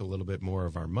to keep a little bit more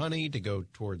of our money to go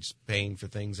towards paying for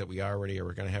things that we already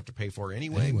are going to have to pay for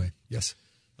anyway. Yes.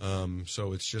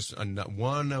 So it's just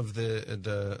one of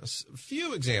the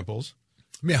few examples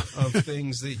Yeah. of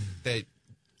things that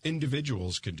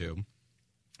individuals can do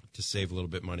to save a little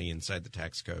bit money inside the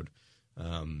tax code.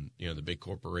 The big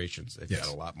corporations, they've got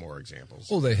a lot more examples.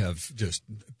 Well, they have just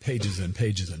pages and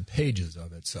pages and pages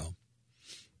of it. So,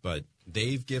 but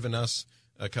they've given us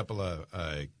a couple of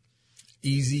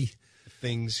easy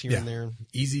things here and there.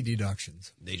 Easy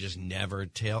deductions. They just never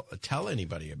tell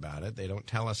anybody about it. They don't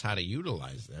tell us how to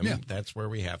utilize them. Yeah. That's where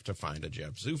we have to find a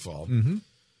Jeff Zufall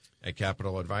at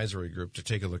Capital Advisory Group to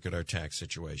take a look at our tax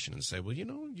situation and say, well,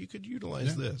 you could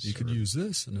utilize this. You could use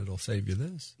this, and it'll save you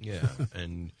this. Yeah,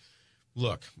 and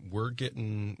look, we got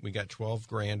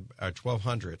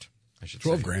 $1,200. I should say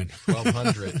 $12,000.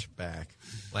 $1,200 back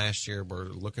last year. We're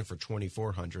looking for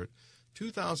 $2,400.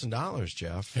 $2,000,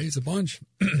 Jeff. Hey, it's a bunch.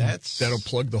 That'll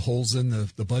plug the holes in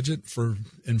the budget for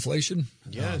inflation.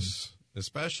 Yes,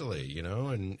 especially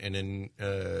and in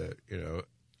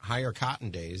higher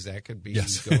cotton days that could be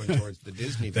going towards the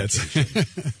Disney vacation.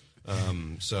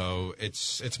 So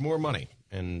it's more money,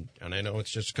 and I know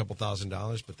it's just a couple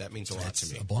 $1,000s, but that means a lot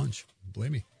to me. A bunch,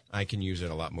 believe me. I can use it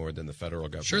a lot more than the federal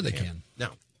government. Sure, they can.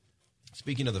 Now,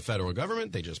 speaking of the federal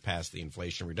government, they just passed the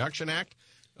Inflation Reduction Act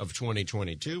of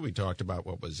 2022. We talked about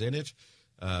what was in it.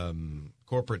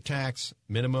 Corporate tax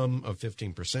minimum of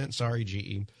 15%. Sorry,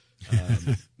 GE.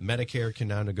 Medicare can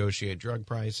now negotiate drug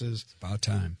prices. It's about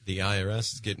time. The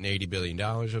IRS is getting $80 billion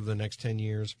over the next 10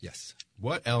 years. Yes.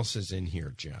 What else is in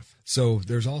here, Jeff? So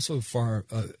there's also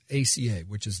ACA,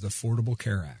 which is the Affordable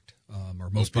Care Act. Or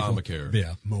most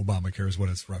Obamacare. Obamacare is what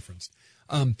it's referenced.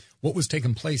 What was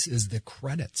taking place is the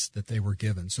credits that they were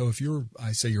given. So if your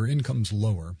income's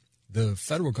lower, the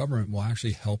federal government will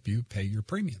actually help you pay your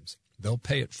premiums. They'll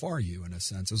pay it for you, in a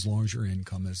sense, as long as your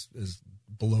income is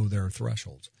below their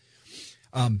thresholds.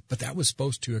 But that was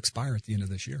supposed to expire at the end of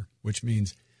this year, which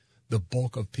means the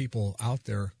bulk of people out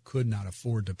there could not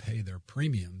afford to pay their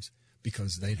premiums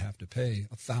because they'd have to pay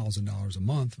 $1,000 a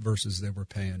month versus they were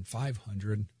paying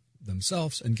 $500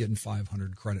 themselves and getting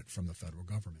 $500 credit from the federal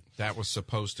government. That was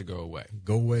supposed to go away.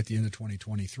 Go away at the end of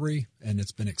 2023, and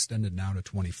it's been extended now to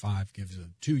 25, gives a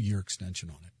 2-year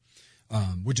extension on it,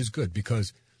 which is good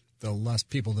because the less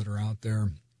people that are out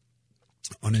there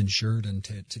uninsured in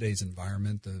today's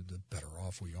environment, the better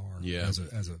off we are as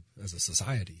a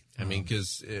society. I mean,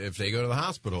 because if they go to the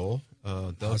hospital,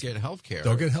 they'll get health care.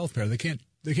 They'll get health care. They can't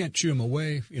chew them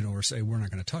away, or say we're not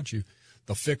going to touch you.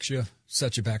 They'll fix you,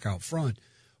 set you back out front.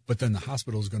 But then the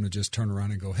hospital is going to just turn around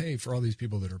and go, hey, for all these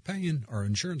people that are paying, our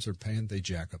insurance are paying, they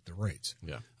jack up the rates.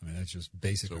 Yeah. I mean, that's just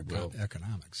basic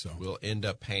economics. So we'll end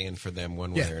up paying for them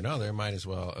one way or another. Might as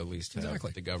well at least have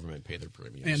the government pay their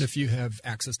premiums. And if you have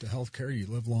access to health care, you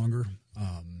live longer.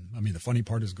 The funny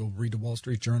part is go read the Wall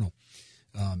Street Journal.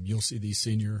 You'll see these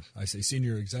senior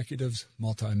executives,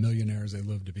 multimillionaires, they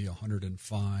live to be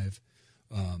 105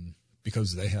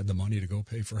 because they had the money to go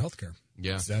pay for health care.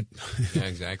 Yeah.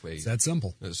 Exactly. It's that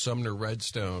simple. Sumner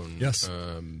Redstone. Yes.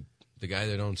 The guy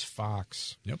that owns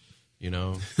Fox. Yep.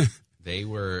 They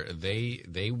were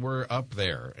up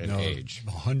there in age.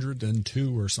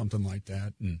 102 or something like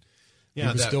that. And he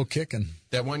was still kicking.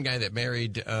 That one guy that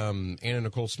married Anna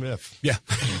Nicole Smith. Yeah.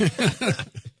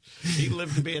 He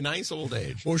lived to be a nice old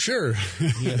age. Well, sure.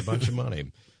 He had a bunch of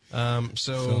money.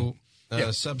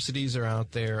 Subsidies are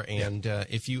out there, and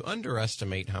if you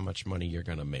underestimate how much money you're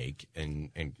going to make and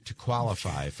to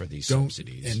qualify for these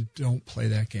subsidies. And don't play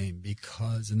that game,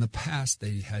 because in the past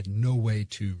they had no way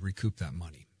to recoup that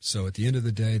money. So at the end of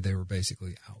the day, they were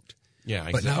basically out. Yeah,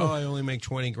 but now I only make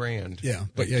 $20,000. Yeah,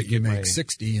 but yet you make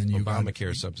 60, and you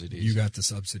Obamacare subsidies. You got the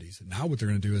subsidies. Now what they're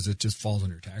going to do is it just falls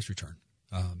on your tax return.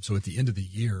 So at the end of the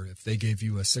year, if they gave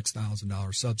you a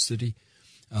 $6,000 subsidy,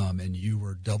 and you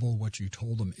were double what you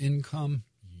told them income,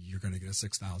 you're going to get a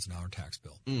 $6,000 tax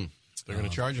bill. They're going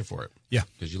to charge you for it. Yeah.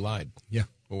 Because you lied. Yeah.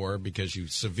 Or because you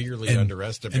severely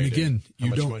underestimated how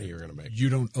much money you're going to make. You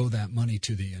don't owe that money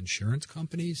to the insurance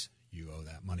companies. You owe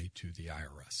that money to the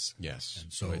IRS. Yes.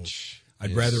 And so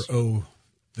I'd rather owe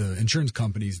the insurance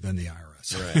companies than the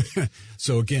IRS. Right.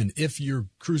 So again, if you're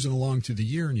cruising along through the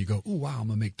year and you go, oh, wow, I'm going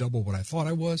to make double what I thought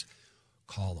I was,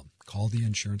 call them. Call the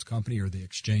insurance company or the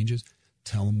exchanges.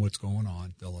 Tell them what's going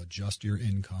on. They'll adjust your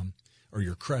income or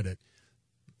your credit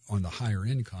on the higher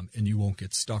income, and you won't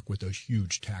get stuck with a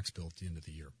huge tax bill at the end of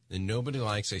the year. And nobody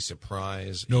likes a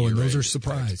surprise. No, and those are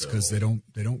surprised because they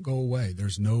don't go away.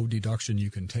 There's no deduction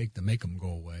you can take to make them go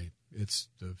away. it's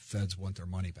the feds want their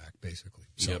money back, basically.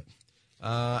 So, Yep.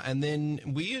 And then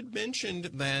we had mentioned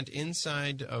that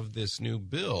inside of this new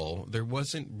bill, there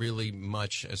wasn't really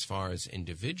much as far as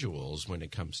individuals when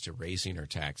it comes to raising our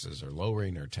taxes or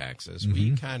lowering our taxes.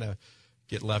 We kind of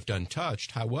get left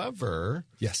untouched. However,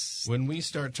 yes, when we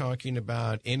start talking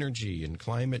about energy and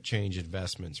climate change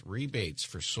investments, rebates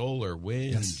for solar,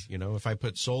 wind, if I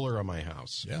put solar on my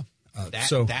house,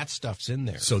 that stuff's in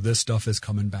there. So this stuff is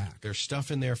coming back. There's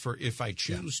stuff in there for if I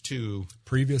choose to.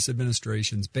 Previous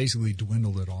administrations basically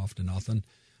dwindled it off to nothing.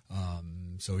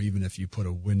 So even if you put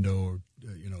a window or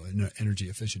an energy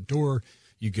efficient door,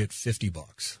 you get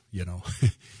 $50.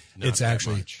 It's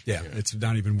actually it's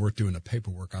not even worth doing the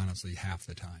paperwork, honestly, half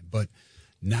the time. But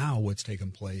now what's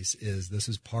taken place is this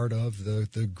is part of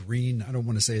the green. I don't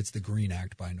want to say it's the Green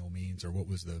Act by no means, or what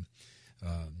was the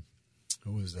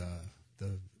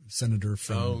senator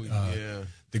from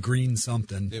the Green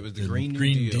something. It was the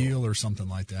Green Deal or something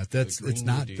like that. It's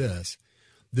not this.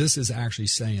 This is actually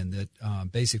saying that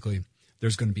basically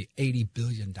there's going to be $80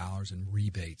 billion in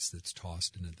rebates that's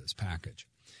tossed into this package.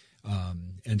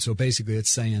 And so basically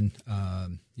it's saying,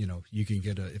 you can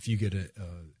get if you get a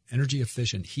energy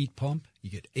efficient heat pump, you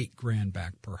get $8,000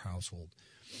 back per household.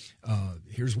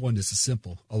 Here's one that's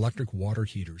simple: electric water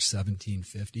heaters,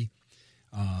 $1,750.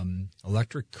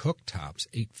 Electric cooktops,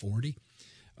 $840.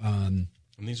 And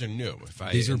these are new. If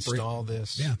I install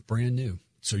this, brand new.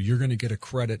 So you're going to get a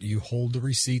credit. You hold the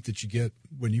receipt that you get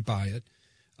when you buy it.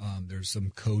 There's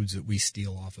some codes that we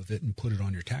steal off of it and put it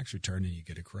on your tax return, and you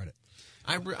get a credit.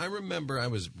 I remember I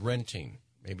was renting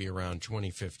maybe around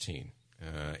 2015,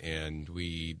 and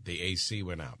the AC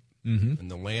went out, and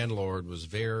the landlord was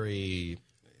very.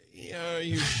 Are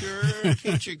you sure?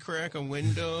 Can't you crack a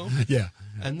window? Yeah.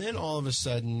 And then all of a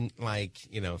sudden,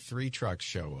 3 trucks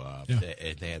show up.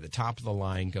 Yeah. They had the top of the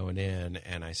line going in,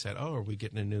 and I said, "Oh, are we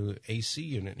getting a new AC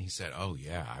unit?" And he said, "Oh,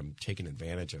 yeah, I'm taking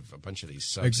advantage of a bunch of these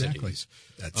subsidies."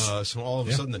 Exactly. So all of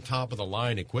a sudden, the top of the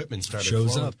line equipment started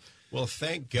flowing up. Well,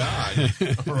 thank God,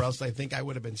 or else I think I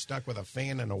would have been stuck with a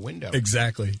fan and a window.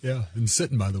 Exactly, yeah, and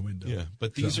sitting by the window. Yeah,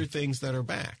 but these are things that are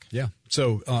back. Yeah,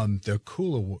 so the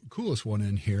coolest one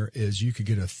in here is you could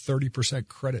get a 30%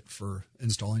 credit for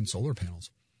installing solar panels.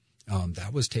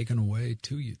 That was taken away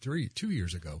 2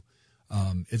 years ago.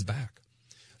 It's back.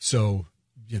 So,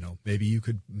 maybe you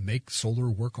could make solar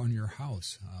work on your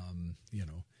house,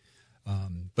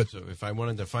 But so if I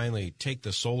wanted to finally take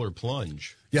the solar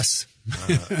plunge, yes,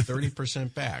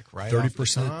 30% back, right?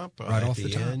 30% right off the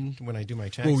top. End when I do my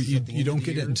taxes. Well, you don't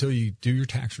get it until you do your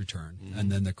tax return,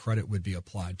 and then the credit would be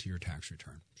applied to your tax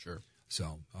return. Sure.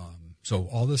 So, so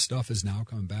all this stuff is now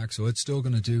coming back. So it's still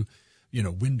going to do,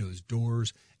 windows,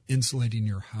 doors, insulating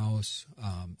your house,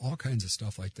 all kinds of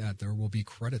stuff like that. There will be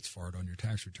credits for it on your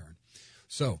tax return.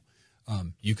 So.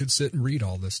 You could sit and read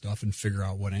all this stuff and figure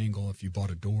out what angle, if you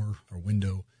bought a door or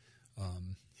window,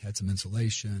 had some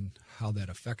insulation, how that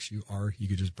affects you, or you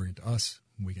could just bring it to us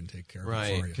and we can take care of it for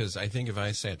you. Right, because I think if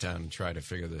I sat down and tried to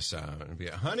figure this out, it'd be,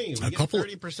 honey, we get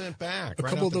 30% back. A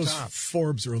couple of those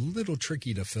forms are a little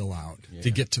tricky to fill out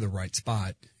to get to the right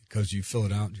spot, because you fill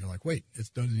it out and you're like, wait, it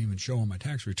doesn't even show on my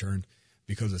tax return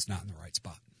because it's not in the right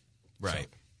spot. Right.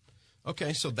 So,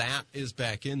 okay, so that is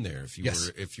back in there.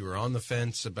 If you were on the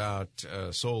fence about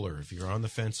solar, if you're on the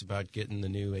fence about getting the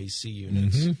new AC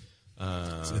units,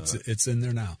 it's in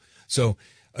there now. So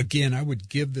again, I would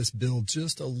give this bill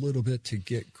just a little bit to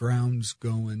get grounds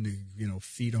going,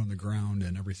 feet on the ground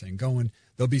and everything going.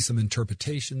 There'll be some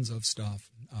interpretations of stuff,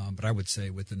 but I would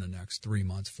say within the next 3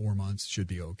 months, 4 months should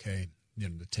be okay,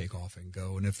 to take off and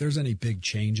go. And if there's any big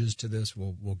changes to this,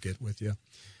 we'll get with you.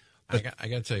 I got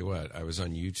to tell you what, I was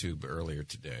on YouTube earlier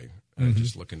today,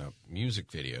 just looking up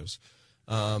music videos,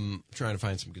 trying to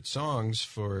find some good songs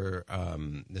for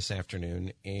this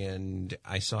afternoon, and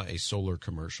I saw a solar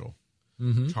commercial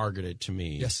targeted to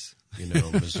me. Yes.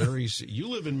 Missouri. You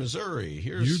live in Missouri.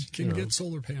 You can get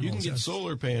solar panels. You can get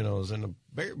solar panels, and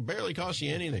it barely costs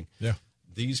you anything. Yeah.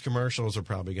 These commercials are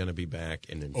probably going to be back.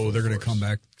 They're going to come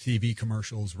back. TV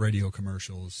commercials, radio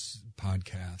commercials,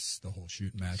 podcasts, the whole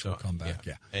shoot match will come back.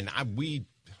 Yeah. And I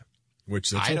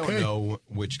don't know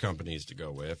which companies to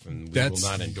go with, and we will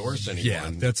not endorse anyone.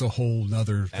 Yeah, that's a whole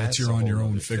nother. You're on your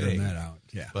own figuring that out.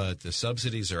 Yeah. But the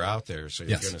subsidies are out there, so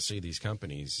you're going to see these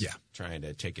companies trying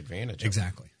to take advantage of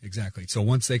Exactly. So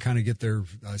once they kind of get their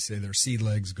seed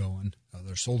legs going,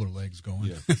 their solar legs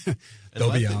going,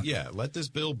 they'll be out. Let this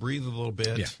bill breathe a little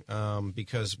bit,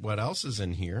 because what else is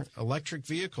in here? Electric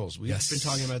vehicles. We've been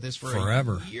talking about this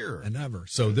forever a year and ever.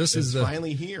 So this is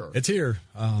finally here. It's here.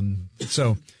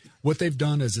 So what they've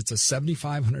done is it's a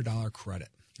 $7,500 credit.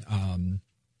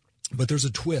 But there's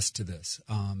a twist to this.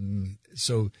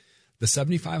 So the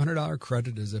 $7,500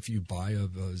 credit is if you buy a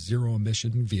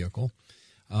zero-emission vehicle.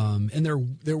 And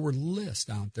there were lists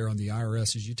out there on the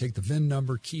IRS. As you take the VIN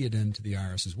number, key it into the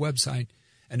IRS's website,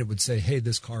 and it would say, hey,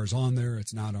 this car's on there.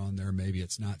 It's not on there. Maybe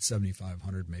it's not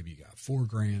 $7,500. Maybe you got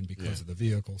 $4,000 because of the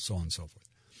vehicle, so on and so forth.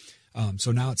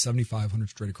 So now it's $7,500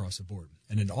 straight across the board.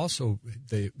 And it also,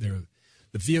 the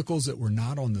vehicles that were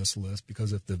not on this list,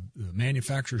 because if the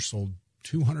manufacturer sold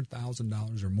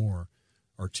 $200,000 or more,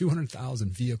 or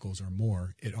 200,000 vehicles or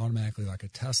more, it automatically, like a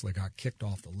Tesla, got kicked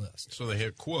off the list. So they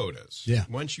hit quotas. Yeah.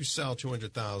 Once you sell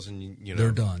 200,000,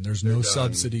 they're done. There's no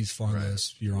subsidies for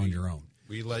this. You're on your own.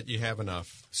 We let you have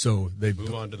enough. So they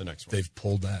move on to the next one. They've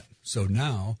pulled that. So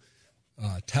now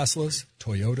Teslas,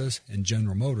 Toyotas, and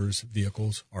General Motors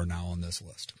vehicles are now on this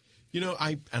list.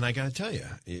 I got to tell you,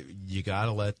 you got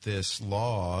to let this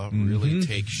law really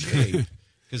take shape.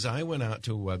 Because I went out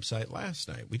to a website last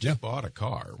night. We just bought a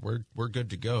car. We're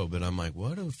good to go. But I'm like,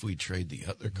 what if we trade the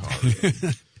other car in?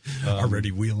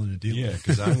 Already wheeling a deal. Yeah,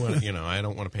 because I want, I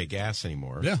don't want to pay gas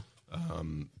anymore. Yeah.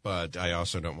 But I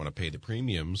also don't want to pay the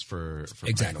premiums for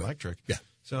exactly. buying electric. Yeah.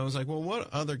 So I was like, well, what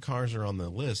other cars are on the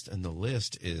list? And the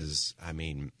list is,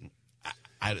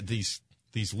 these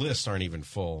lists aren't even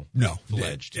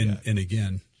full-fledged yet. And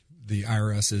again, the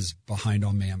IRS is behind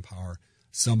on manpower.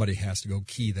 Somebody has to go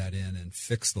key that in and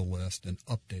fix the list and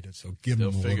update it. So give them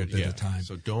a little bit of time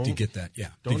to get that. Yeah,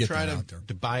 don't try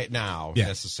to buy it now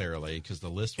necessarily, because the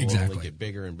list will only get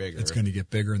bigger and bigger. It's going to get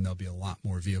bigger, and there'll be a lot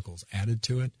more vehicles added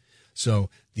to it. So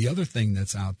the other thing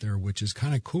that's out there, which is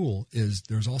kind of cool, is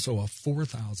there's also a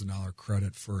 $4,000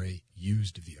 credit for a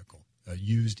used vehicle, a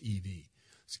used EV.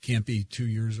 So it can't be 2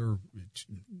 years or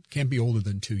can't be older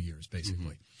than 2 years, basically.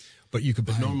 Mm-hmm. But you could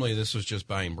buy. Normally, this was just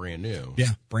buying brand new.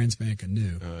 Yeah, brand spanking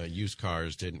new. Used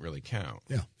cars didn't really count.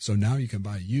 Yeah, so now you can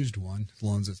buy a used one as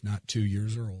long as it's not 2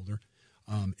 years or older.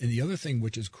 And the other thing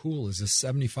which is cool is this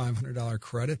 $7,500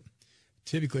 credit.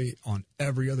 Typically, on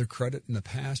every other credit in the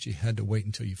past, you had to wait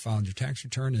until you filed your tax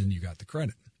return and you got the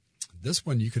credit. This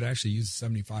one, you could actually use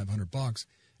 $7,500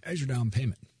 as your down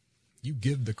payment. You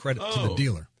give the credit to the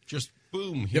dealer. Just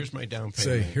boom, here's my down payment.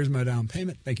 Say, here's my down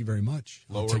payment. Thank you very much.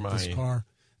 I'll take this car.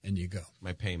 And you go.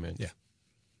 My payment. Yeah.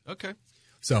 Okay.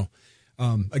 So,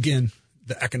 again,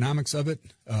 the economics of it,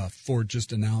 Ford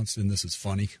just announced, and this is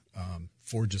funny,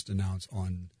 Ford just announced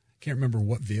on, can't remember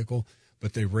what vehicle,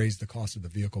 but they raised the cost of the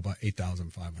vehicle by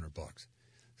 $8,500.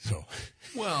 So.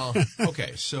 Well,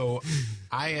 okay. So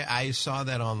I saw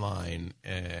that online,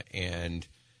 and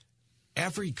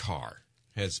every car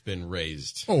has been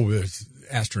raised. Oh, it's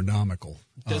astronomical.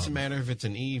 Doesn't matter if it's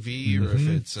an EV or if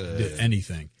it's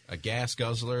anything. A gas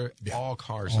guzzler. Yeah. All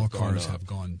cars have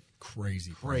gone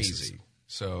crazy. Crazy.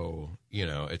 So,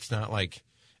 it's not like,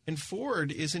 and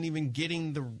Ford isn't even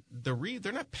getting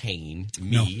they're not paying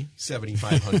me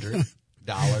 $7,500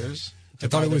 I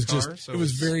thought it was it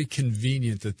was very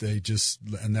convenient that they just,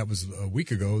 and that was a week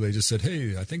ago, they just said,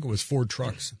 hey, I think it was Ford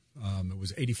trucks. It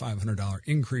was $8,500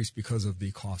 increase because of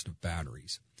the cost of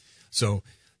batteries. So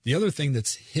the other thing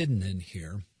that's hidden in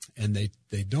here, and they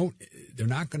say they're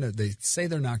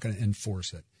not going to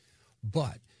enforce it,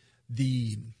 but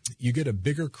you get a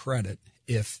bigger credit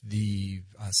if the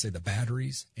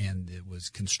batteries and it was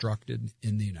constructed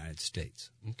in the United States.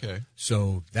 Okay.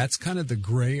 So that's kind of the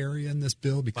gray area in this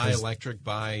bill, because buy electric,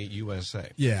 buy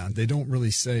USA. Yeah, they don't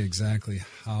really say exactly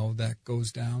how that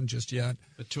goes down just yet.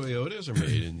 The Toyotas are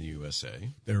made in the USA.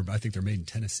 I think they're made in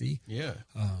Tennessee. Yeah.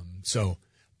 So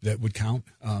that would count.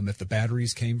 If the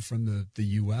batteries came from the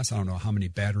U.S., I don't know how many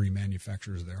battery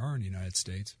manufacturers there are in the United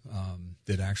States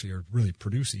that actually are really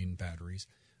producing batteries,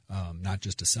 not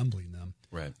just assembling them.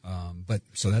 Right. But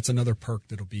so that's another perk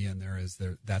that'll be in there, is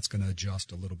that's going to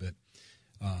adjust a little bit.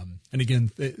 And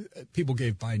again, people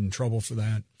gave Biden trouble for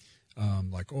that.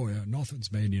 Like, oh, yeah,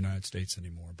 nothing's made in the United States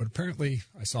anymore. But apparently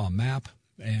I saw a map,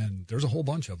 and there's a whole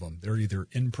bunch of them. They're either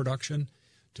in production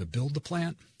to build the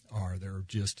plant, or they're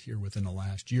just here within the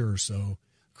last year or so,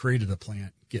 created a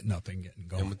plant, getting up and getting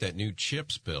going. And with that new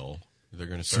chips bill, they're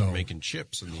going to start making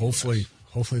chips in the US.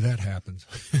 Hopefully that happens.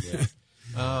 Yeah.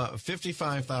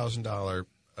 $55,000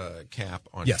 cap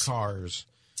on cars,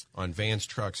 on vans,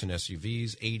 trucks, and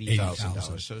SUVs,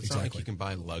 $80,000. So it's not like you can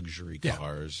buy luxury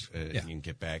cars and you can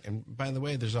get back. And by the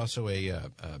way, there's also a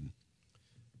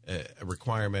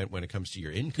requirement when it comes to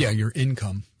your income. Yeah, your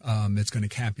income. It's going to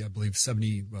cap you, I believe,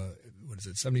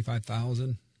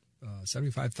 75,000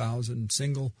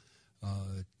 single,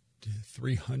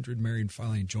 300 married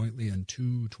filing jointly, and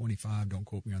 225, don't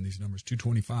quote me on these numbers,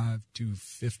 225,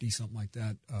 250, something like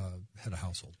that, head of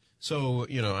household. So,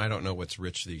 I don't know what's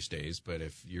rich these days, but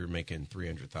if you're making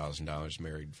 $300,000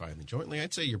 married filing jointly,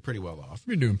 I'd say you're pretty well off.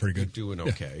 You're doing pretty good. You're doing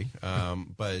okay.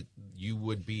 But you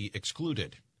would be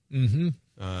excluded from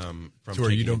so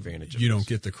taking advantage of you this. don't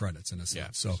get the credits in a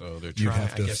sense. Yeah. So they're you trying,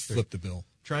 have to flip the bill.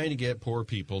 Trying to get poor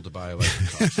people to buy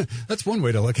electric cars. That's one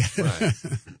way to look at it. Right.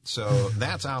 So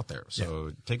that's out there.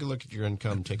 So take a look at your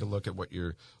income. Take a look at what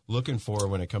you're looking for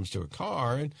when it comes to a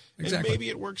car. And maybe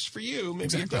it works for you.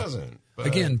 Maybe it doesn't.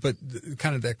 But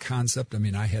Kind of that concept. I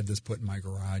mean, I had this put in my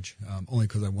garage only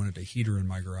because I wanted a heater in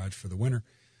my garage for the winter.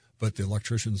 But the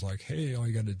electrician's like, hey, all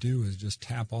you got to do is just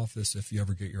tap off this if you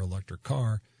ever get your electric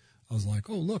car. I was like,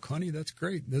 oh, look, honey, that's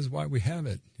great. This is why we have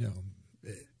it.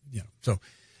 So.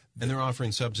 And they're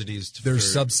offering subsidies.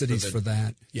 There's subsidies for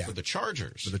that. Yeah. For the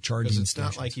chargers. For the charging stations. It's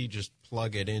stations. not like you just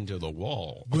plug it into the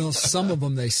wall. Well, some of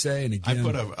them they say, and again. I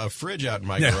put a fridge out in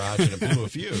my garage and it blew a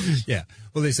fuse. Yeah.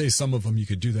 Well, they say some of them you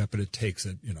could do that, but it takes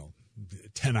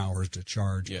 10 hours to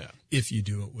charge. Yeah. If you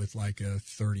do it with like a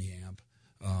 30 amp,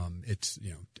 it's,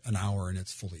 an hour and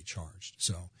it's fully charged.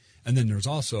 So, and then there's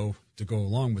also, to go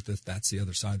along with this, that's the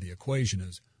other side of the equation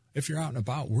is if you're out and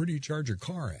about, where do you charge your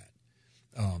car at?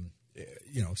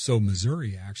 So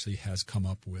Missouri actually has come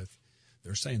up with,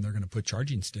 they're saying they're going to put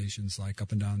charging stations like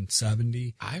up and down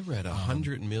 70. I read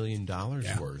 $100 million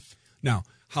worth. Now,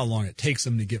 how long it takes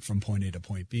them to get from point A to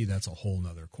point B, that's a whole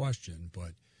nother question.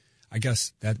 But I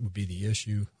guess that would be the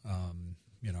issue.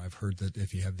 I've heard that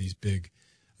if you have these big,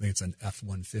 I think it's an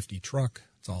F-150 truck,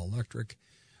 it's all electric,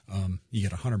 you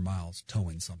get 100 miles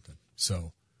towing something.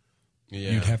 So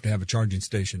you'd have to have a charging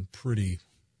station pretty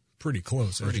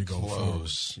close as you go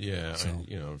forward. Yeah. So,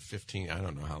 and, 15, I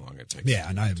don't know how long it takes. Yeah,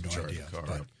 and I have no charge idea. a car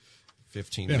But, up.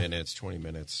 15 minutes, 20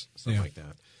 minutes, something like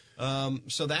that.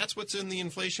 So that's what's in the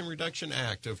Inflation Reduction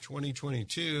Act of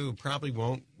 2022. Probably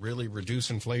won't really reduce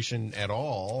inflation at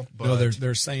all. But no,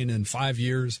 they're saying in 5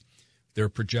 years, their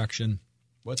projection.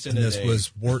 What's in and it? This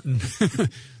was Wharton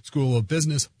School of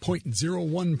Business,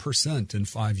 0.01% in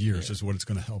 5 years is what it's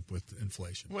going to help with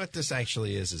inflation. What this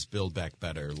actually is Build Back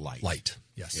Better light. Light,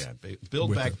 yes. Yeah,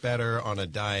 Build Back Better on a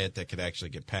diet that could actually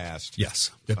get passed.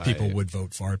 Yes, that people would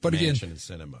vote for it. But again, and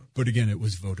cinema. But again, it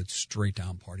was voted straight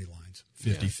down party lines,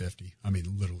 50-50. I mean,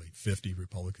 literally 50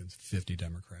 Republicans, 50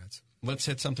 Democrats. Let's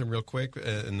hit something real quick,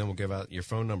 and then we'll give out your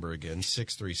phone number again,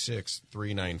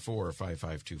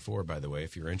 636-394-5524, by the way,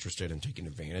 if you're interested in taking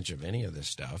advantage of any of this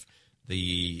stuff.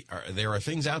 There are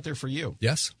things out there for you.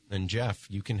 Yes. And, Jeff,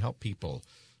 you can help people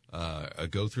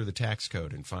go through the tax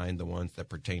code and find the ones that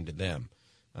pertain to them.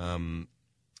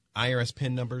 IRS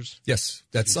PIN numbers? Yes,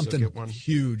 that's something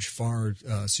huge for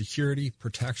security,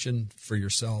 protection for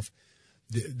yourself.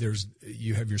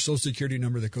 You have your Social Security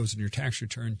number that goes in your tax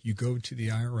return. You go to the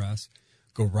IRS,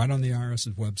 go right on the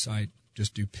IRS's website,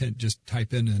 just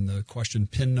type in the question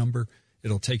PIN number.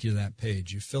 It'll take you to that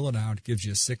page. You fill it out. It gives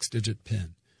you a 6-digit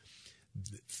PIN.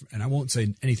 And I won't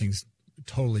say anything's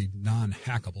totally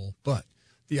non-hackable, but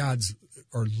the odds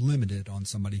are limited on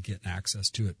somebody getting access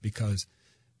to it because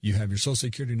you have your Social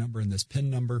Security number and this PIN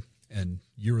number, and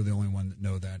you're the only one that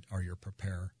know that, or your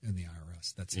preparer in the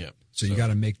IRS. That's it. So you got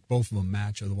to make both of them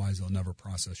match, otherwise they'll never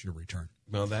process your return.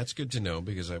 Well, that's good to know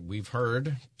because we've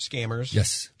heard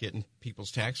scammers getting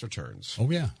people's tax returns.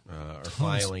 Oh, yeah. Or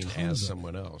filing as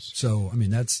someone else. So, I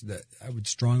mean, I would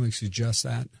strongly suggest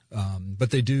that.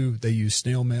 But they use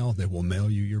snail mail. They will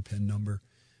mail you your PIN number.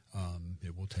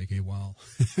 It will take a while.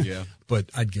 Yeah.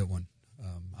 But I'd get one.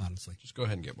 Honestly. Just go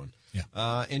ahead and get one.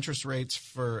 Yeah. Interest rates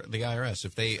for the IRS.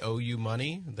 If they owe you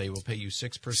money, they will pay you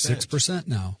 6%. 6%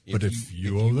 now. But if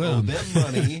you owe them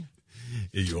money,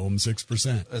 you owe them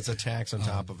 6%. That's a tax on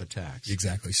top of a tax.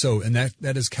 Exactly. So, and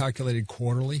that is calculated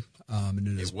quarterly.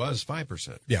 And it was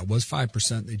 5%. Yeah, it was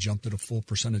 5%. They jumped it a full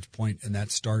percentage point, and that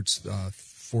starts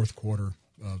fourth quarter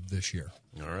of this year.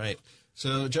 All right.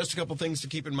 So just a couple things to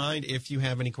keep in mind if you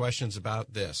have any questions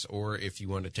about this, or if you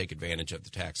want to take advantage of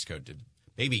the tax code to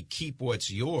maybe keep what's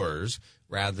yours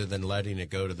rather than letting it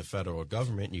go to the federal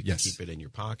government. You can keep it in your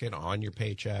pocket, on your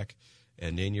paycheck,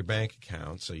 and in your bank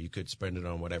account, so you could spend it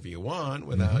on whatever you want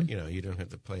without, you don't have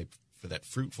to pay for that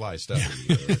fruit fly stuff.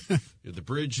 You're the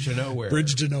bridge to nowhere.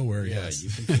 Bridge to nowhere, yes. You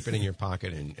can keep it in your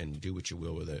pocket and do what you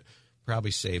will with it.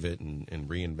 Probably save it and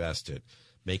reinvest it.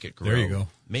 Make it grow. There you go.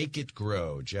 Make it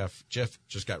grow. Jeff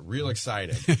just got real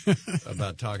excited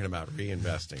about talking about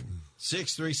reinvesting.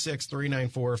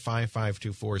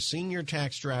 636-394-5524. Senior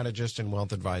tax strategist and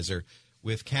wealth advisor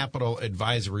with Capital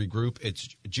Advisory Group.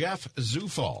 It's Jeff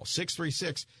Zufall.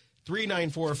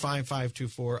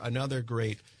 636-394-5524. Another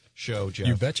great show, Jeff.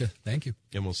 You betcha. Thank you.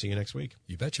 And we'll see you next week.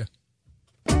 You betcha.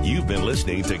 You've been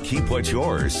listening to Keep What's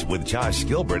Yours with Josh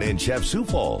Gilbert and Jeff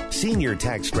Zufall, Senior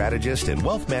Tax Strategist and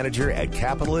Wealth Manager at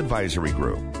Capital Advisory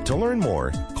Group. To learn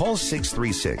more, call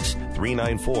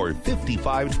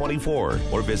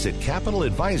 636-394-5524 or visit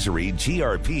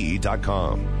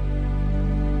capitaladvisorygrp.com.